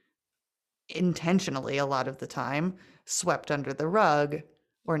intentionally a lot of the time swept under the rug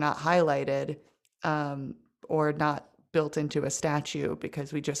or not highlighted, or not built into a statue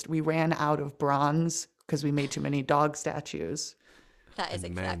because we ran out of bronze because we made too many dog statues. That is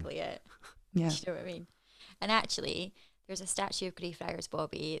And exactly it. Yeah. You know what I mean? And actually, there's a statue of Greyfriars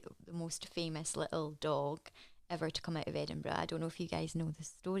Bobby, the most famous little dog ever to come out of Edinburgh. I don't know if you guys know the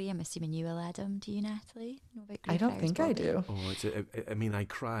story. I'm assuming you will, Adam. Do you, Natalie? Know about I don't Greyfriars think I Bobby? do. Oh, I mean, I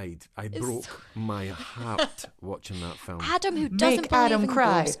cried. I broke my heart watching that film. Adam, who Make doesn't believe Adam in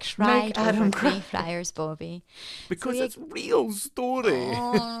cry. ghosts, Make cried Adam over cry. Greyfriars Bobby. Because So it's real story.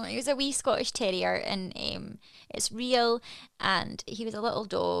 Oh, he was a wee Scottish terrier, and it's real. And he was a little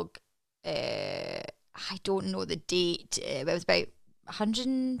dog. I don't know the date. It was about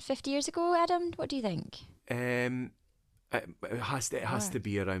 150 years ago. Adam, what do you think? It has to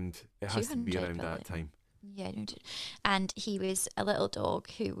be around. It has to be 200 around that probably. time. Yeah, no, and he was a little dog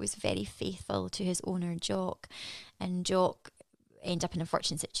who was very faithful to his owner Jock, and Jock ended up in a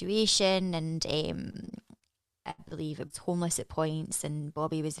unfortunate situation, and I believe it was homeless at points, and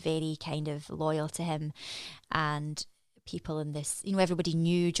Bobby was very kind of loyal to him, and people in this, everybody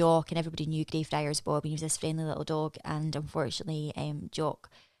knew Jock and everybody knew Greyfriars Bobby. He was this friendly little dog, and unfortunately, Jock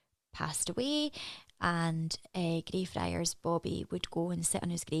passed away. And Greyfriars Bobby would go and sit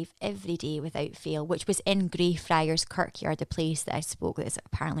on his grave every day without fail, which was in Greyfriars Kirkyard, the place that I spoke that's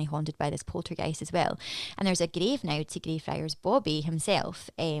apparently haunted by this poltergeist as well. And there's a grave now to Greyfriars Bobby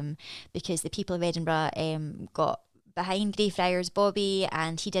himself, because the people of Edinburgh got behind Greyfriars Bobby,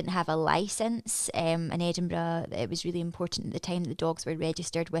 and he didn't have a licence in Edinburgh. It was really important at the time that the dogs were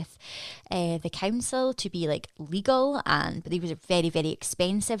registered with the council to be like legal, but they were very, very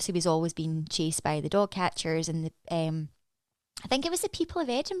expensive, so he was always being chased by the dog catchers, and I think it was the people of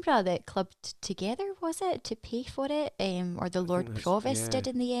Edinburgh that clubbed together, was it, to pay for it, or the Lord Provost did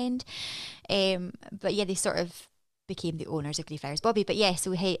in the end. But yeah, they sort of became the owners of Greyfriars Bobby. But yeah,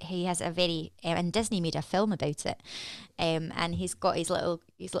 so he has a very and Disney made a film about it, and he's got his little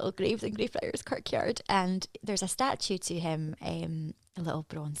graves in Greyfriars Kirkyard, and there's a statue to him, a little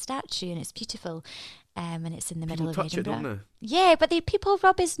bronze statue, and it's beautiful, and it's in the middle of touch it, Edinburgh. don't they? Yeah, but people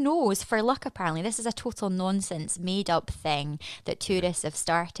rub his nose for luck. Apparently, this is a total nonsense, made up thing that tourists have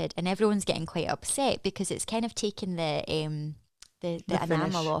started, and everyone's getting quite upset because it's kind of taken the enamel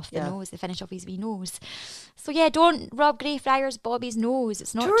finish, off the yeah. nose, the finish off his wee nose. So yeah, don't rub Greyfriars Bobby's nose.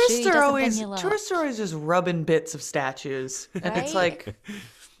 It's not true. He Tourists doesn't bring you are always just rubbing bits of statues, and it's Right? like,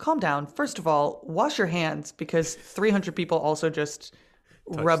 calm down. First of all, wash your hands because 300 people also just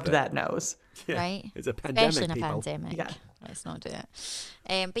rubbed it. that nose. Yeah, right? it's a pandemic, Especially in a people. pandemic. Yeah. Let's not do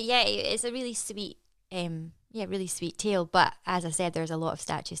it. But yeah, it's a really sweet, really sweet tale. But as I said, there's a lot of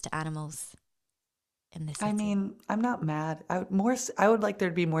statues to animals in this. I mean, I'm not mad. I would like there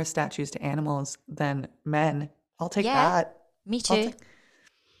to be more statues to animals than men. I'll take Yeah. that. Me I'll too. take-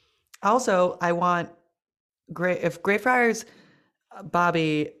 Also, I want if Greyfriars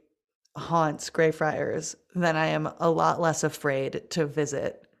Bobby haunts Greyfriars, then I am a lot less afraid to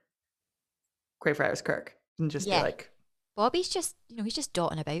visit Greyfriars Kirk and just Yeah. be like, Bobby's just, he's just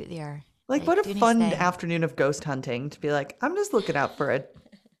dotting about there. what a doing his fun thing. afternoon of ghost hunting to be like, I'm just looking out for a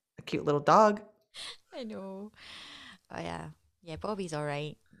cute little dog. I know. Oh yeah, yeah. Bobby's all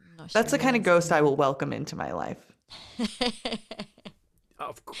right. That's the kind of ghost I will welcome into my life.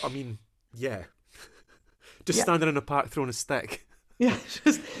 I mean, yeah. Just Yeah. standing in a park throwing a stick. Yeah,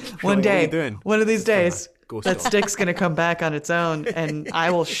 just Like, one what are you day, doing? one of these Just gonna days, ghost that dog. stick's gonna come back on its own, and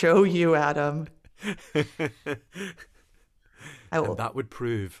I will show you, Adam. I will. And that would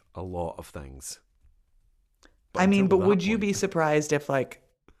prove a lot of things. I mean, until but that would you point- be surprised if like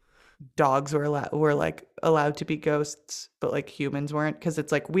dogs were like allowed to be ghosts, but like humans weren't, because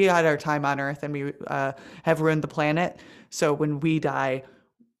it's like we had our time on Earth and we have ruined the planet. So when we die,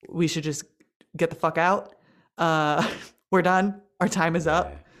 we should just get the fuck out. We're done. Our time is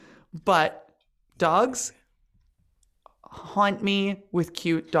up. But dogs haunt me with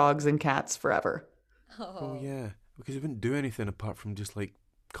cute dogs and cats forever. Oh yeah, because it wouldn't do anything apart from just like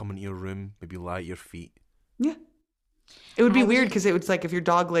come into your room, maybe lie at your feet. Yeah. It would be weird because it was like if your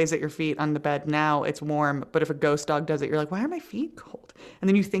dog lays at your feet on the bed now, it's warm. But if a ghost dog does it, you're like, why are my feet cold? And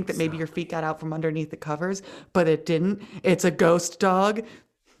then you think that maybe your feet got out from underneath the covers, but it didn't. It's a ghost dog.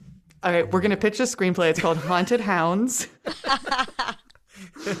 All right, we're going to pitch a screenplay. It's called Haunted Hounds.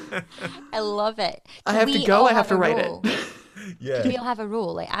 I love it. I have to go. I have to write it. Yeah. We all have a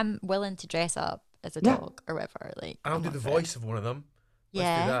role. Like, I'm willing to dress up as a dog or whatever. Like, I'll I'm do up the for it. voice of one of them. Let's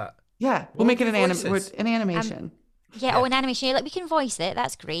Yeah. do that. Yeah, we'll make it an animation. Yeah, oh, an animation. Like, we can voice it.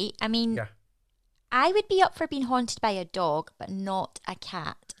 That's great. I mean, Yeah. I would be up for being haunted by a dog, but not a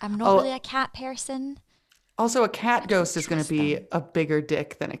cat. I'm not really a cat person. Also, a cat ghost is going to be a bigger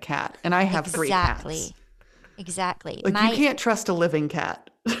dick than a cat, and I have 3 cats. Exactly. Like you can't trust a living cat.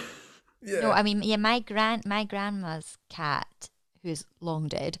 No, I mean, yeah, my grandma's cat, who's long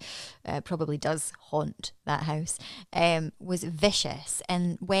dead, probably does haunt that house, was vicious.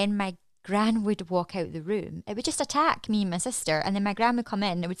 And when my gran would walk out the room, it would just attack me and my sister. And then my gran would come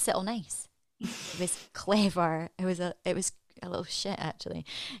in and it would sit all nice. It was clever. It was a little shit, actually.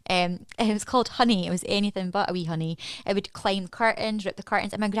 It was called Honey. It was anything but a wee honey. It would climb curtains, rip the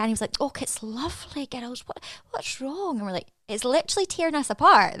curtains, and my granny was like, "Oh, it's lovely, girls. What's wrong?" And we're like, "It's literally tearing us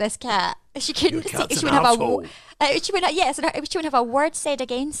apart. This cat. She couldn't. She wouldn't have she wouldn't have a word said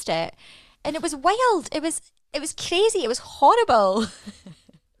against it, and it was wild. It was crazy. It was horrible. So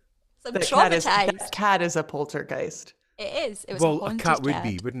I'm traumatized. That cat is a poltergeist. It is. It was Well, a cat would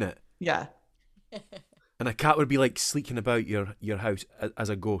be, wouldn't it? Yeah. And a cat would be like sleeking about your house as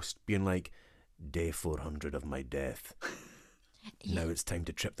a ghost, being like, "Day 400 of my death. Now it's time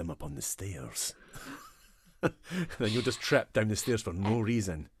to trip them up on the stairs." Then you'll just trip down the stairs for no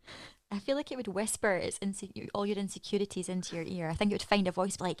reason. I feel like it would whisper all your insecurities into your ear. I think it would find a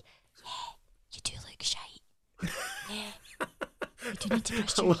voice like, "Yeah, you do look shite. Yeah, you do need to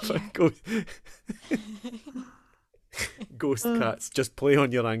brush your hair." Ghost cats just play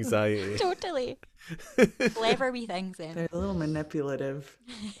on your anxiety. Totally. Clever wee things then. They're a little manipulative.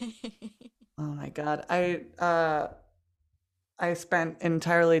 Oh my god. I spent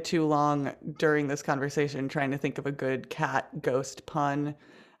entirely too long during this conversation trying to think of a good cat ghost pun,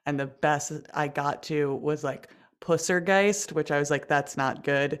 and the best I got to was like pussergeist, which I was like, that's not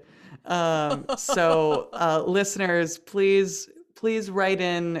good. So listeners, please write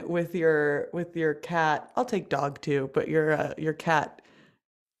in with your cat. I'll take dog too, but your cat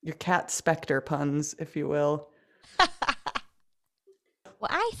specter puns, if you will. Well,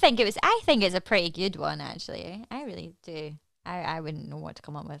 I think it's a pretty good one, actually. I really do. I wouldn't know what to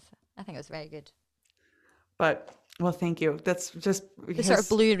come up with. I think it was very good. But well, thank you. That's just The sort of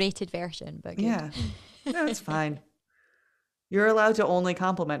blue-rated version, but good. Yeah, no, it's fine. You're allowed to only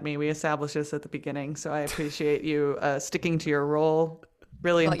compliment me. We established this at the beginning, so I appreciate you sticking to your role,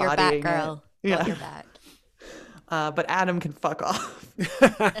 really Got embodying your back, girl. it. Yeah. Got your back. But Adam can fuck off.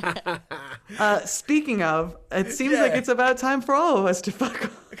 Speaking of, it seems like it's about time for all of us to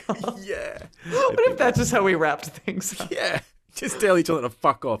fuck off. Yeah. What if that's just how we wrapped things up? Yeah. Just tell each other to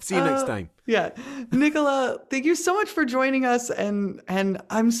fuck off. See you next time. Yeah. Nicola, thank you so much for joining us. And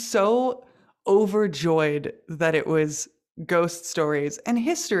I'm so overjoyed that it was ghost stories and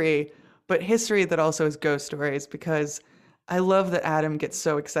history, but history that also is ghost stories, because I love that Adam gets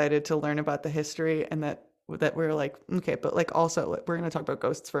so excited to learn about the history, and that we're like, okay, but like also we're going to talk about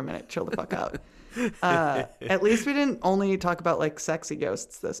ghosts for a minute. Chill the fuck out. At least we didn't only talk about like sexy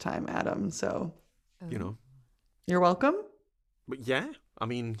ghosts this time, Adam. So, You know. You're welcome. But yeah, I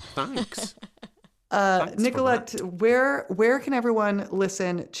mean, thanks. Thanks Nicola, for where can everyone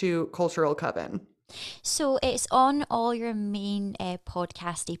listen to Cultural Coven? So it's on all your main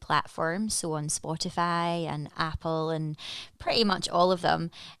podcasty platforms, so on Spotify and Apple and pretty much all of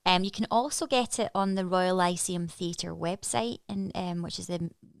them. You can also get it on the Royal Lyceum Theatre website, and which is the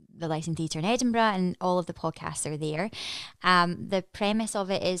Lyceum Theatre in Edinburgh, and all of the podcasts are there. The premise of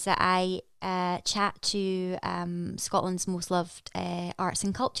it is that I chat to Scotland's most loved arts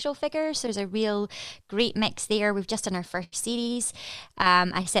and cultural figures. So there's a real great mix there. We've just done our first series.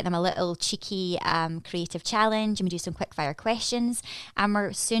 I set them a little cheeky creative challenge, and we do some quick fire questions, and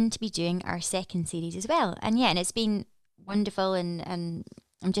we're soon to be doing our second series as well. And yeah, and it's been wonderful and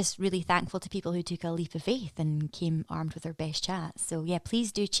I'm just really thankful to people who took a leap of faith and came armed with their best chats. So yeah,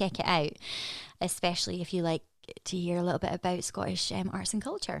 please do check it out, especially if you like to hear a little bit about Scottish arts and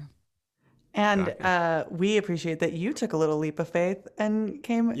culture. And we appreciate that you took a little leap of faith and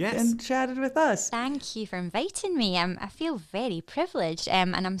came and chatted with us. Thank you for inviting me. I feel very privileged,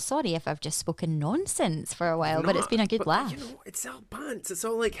 and I'm sorry if I've just spoken nonsense for a while, but it's been a good laugh. You know, it's all pants. It's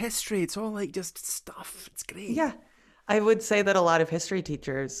all like history. It's all like just stuff. It's great. Yeah. I would say that a lot of history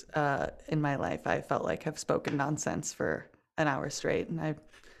teachers in my life, I felt like, have spoken nonsense for an hour straight, and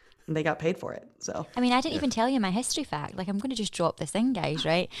they got paid for it. So I mean, I didn't even tell you my history fact. Like, I'm going to just drop this in, guys,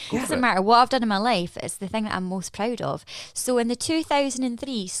 right? It doesn't matter what I've done in my life. It's the thing that I'm most proud of. So in the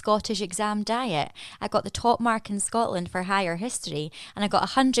 2003 Scottish exam diet, I got the top mark in Scotland for higher history, and I got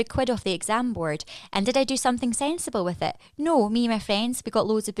 £100 off the exam board. And did I do something sensible with it? No, me and my friends, we got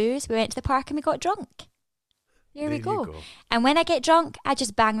loads of booze, we went to the park and we got drunk. There we go. And when I get drunk, I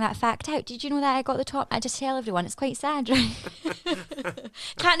just bang that fact out. Did you know that I got the top? I just tell everyone. It's quite sad, right?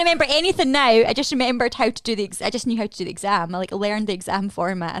 Can't remember anything now. I just remembered how to do I just knew how to do the exam. I learned the exam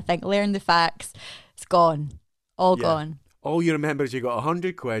format, I think. Learned the facts. It's gone. All gone. All you remember is you got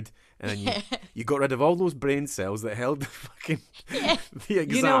 £100 and then you got rid of all those brain cells that held the fucking the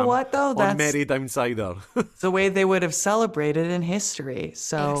exam. You know what, though? On Merry Downsider. It's the way they would have celebrated in history.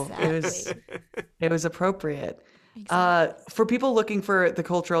 So it was appropriate. Exactly. For people looking for the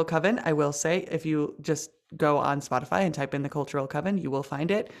Cultural Coven, I will say, if you just go on Spotify and type in the Cultural Coven, you will find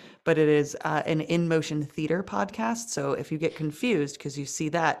it. But it is an in-motion theater podcast. So if you get confused, because you see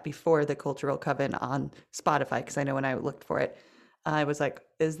that before the Cultural Coven on Spotify, because I know when I looked for it, I was like,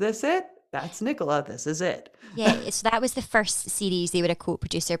 is this it? That's Nicola. This is it. Yeah, so that was the first series. They were a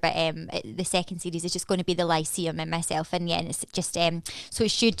co-producer, but the second series is just going to be the Lyceum and myself. And yeah, and it's just so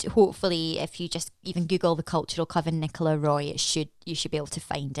it should hopefully, if you just even Google the Cultural Coven Nicola Roy, you should be able to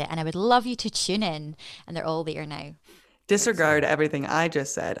find it. And I would love you to tune in. And they're all there now. Disregard everything I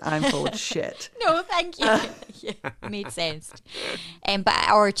just said. I'm full of shit. No, thank you. Yeah, made sense.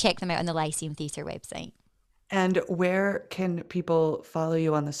 Or check them out on the Lyceum Theatre website. And where can people follow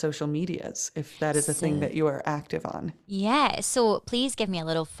you on the social medias, if that is a thing that you are active on? Yeah, so please give me a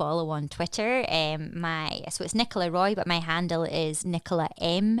little follow on Twitter. So it's Nicola Roy, but my handle is Nicola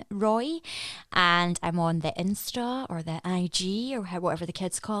M Roy, and I'm on the Insta or the IG or whatever the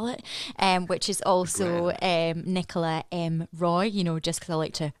kids call it, which is also Nicola M Roy. You know, just because I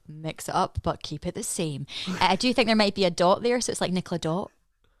like to mix it up, but keep it the same. I do think there might be a dot there, so it's like Nicola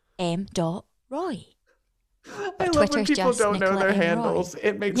M Roy. I love when people don't know their handles.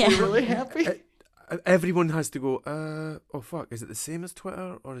 It makes me really happy. Everyone has to go, oh fuck, is it the same as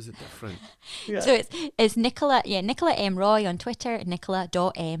Twitter or is it different? Yeah. So it's Nicola M Roy on Twitter,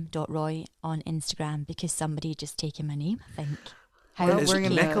 Nicola.m.roy on Instagram, because somebody just taken my name, I think. It's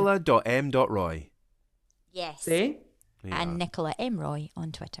Nicola.m.roy. Yes. See? Yeah. And Nicola M Roy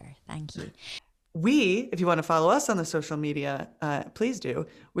on Twitter. Thank you. If you want to follow us on the social media, please do.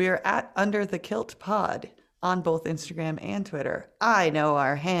 We are at Under the Kilt Pod on both Instagram and Twitter. I know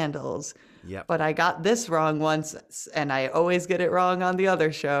our handles, but I got this wrong once, and I always get it wrong on the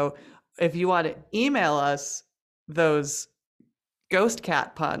other show. If you want to email us those ghost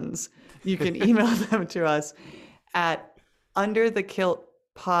cat puns, you can email them to us at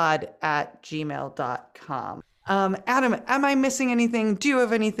underthekiltpod@gmail.com. Adam, am I missing anything? Do you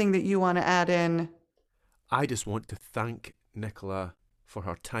have anything that you want to add in? I just want to thank Nicola for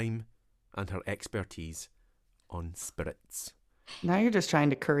her time and her expertise on spirits. Now you're just trying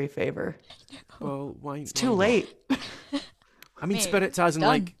to curry favor. Well, why? It's too late. I mean, spirits as in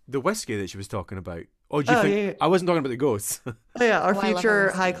like the whiskey that she was talking about. Oh, do you think? Yeah. I wasn't talking about the ghosts. Our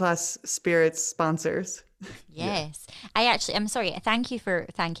future high-class spirits sponsors. Yes. I'm sorry. Thank you for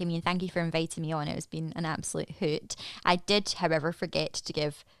thanking me, and thank you for inviting me on. It has been an absolute hoot. I did, however, forget to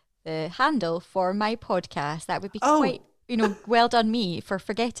give the handle for my podcast. That would be quite, well done me for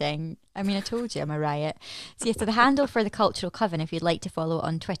forgetting. I mean, I told you I'm a riot. So the handle for the Cultural Coven, if you'd like to follow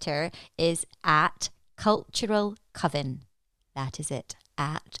on Twitter, is at Cultural Coven. That is it.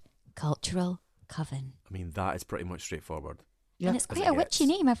 At Cultural Coven. I mean, that is pretty much straightforward. Yeah. And it's quite a witchy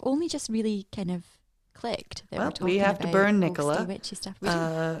name. I've only just really kind of clicked that we're talking we have to burn Nicola. Witchy stuff.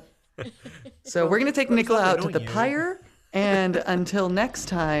 So we're going to take Nicola out to the pyre, and until next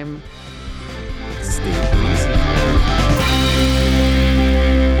time, stay easy.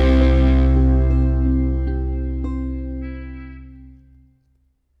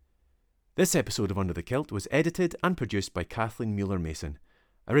 This episode of Under the Kilt was edited and produced by Kathleen Mueller-Mason.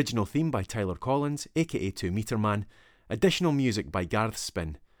 Original theme by Tyler Collins, aka 2 Meter Man. Additional music by Garth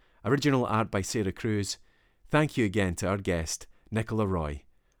Spin. Original art by Sarah Cruz. Thank you again to our guest, Nicola Roy.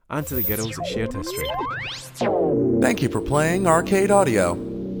 and to the girls at Shared History. Thank you for playing Arcade Audio.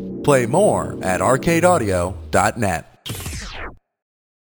 Play more at arcadeaudio.net.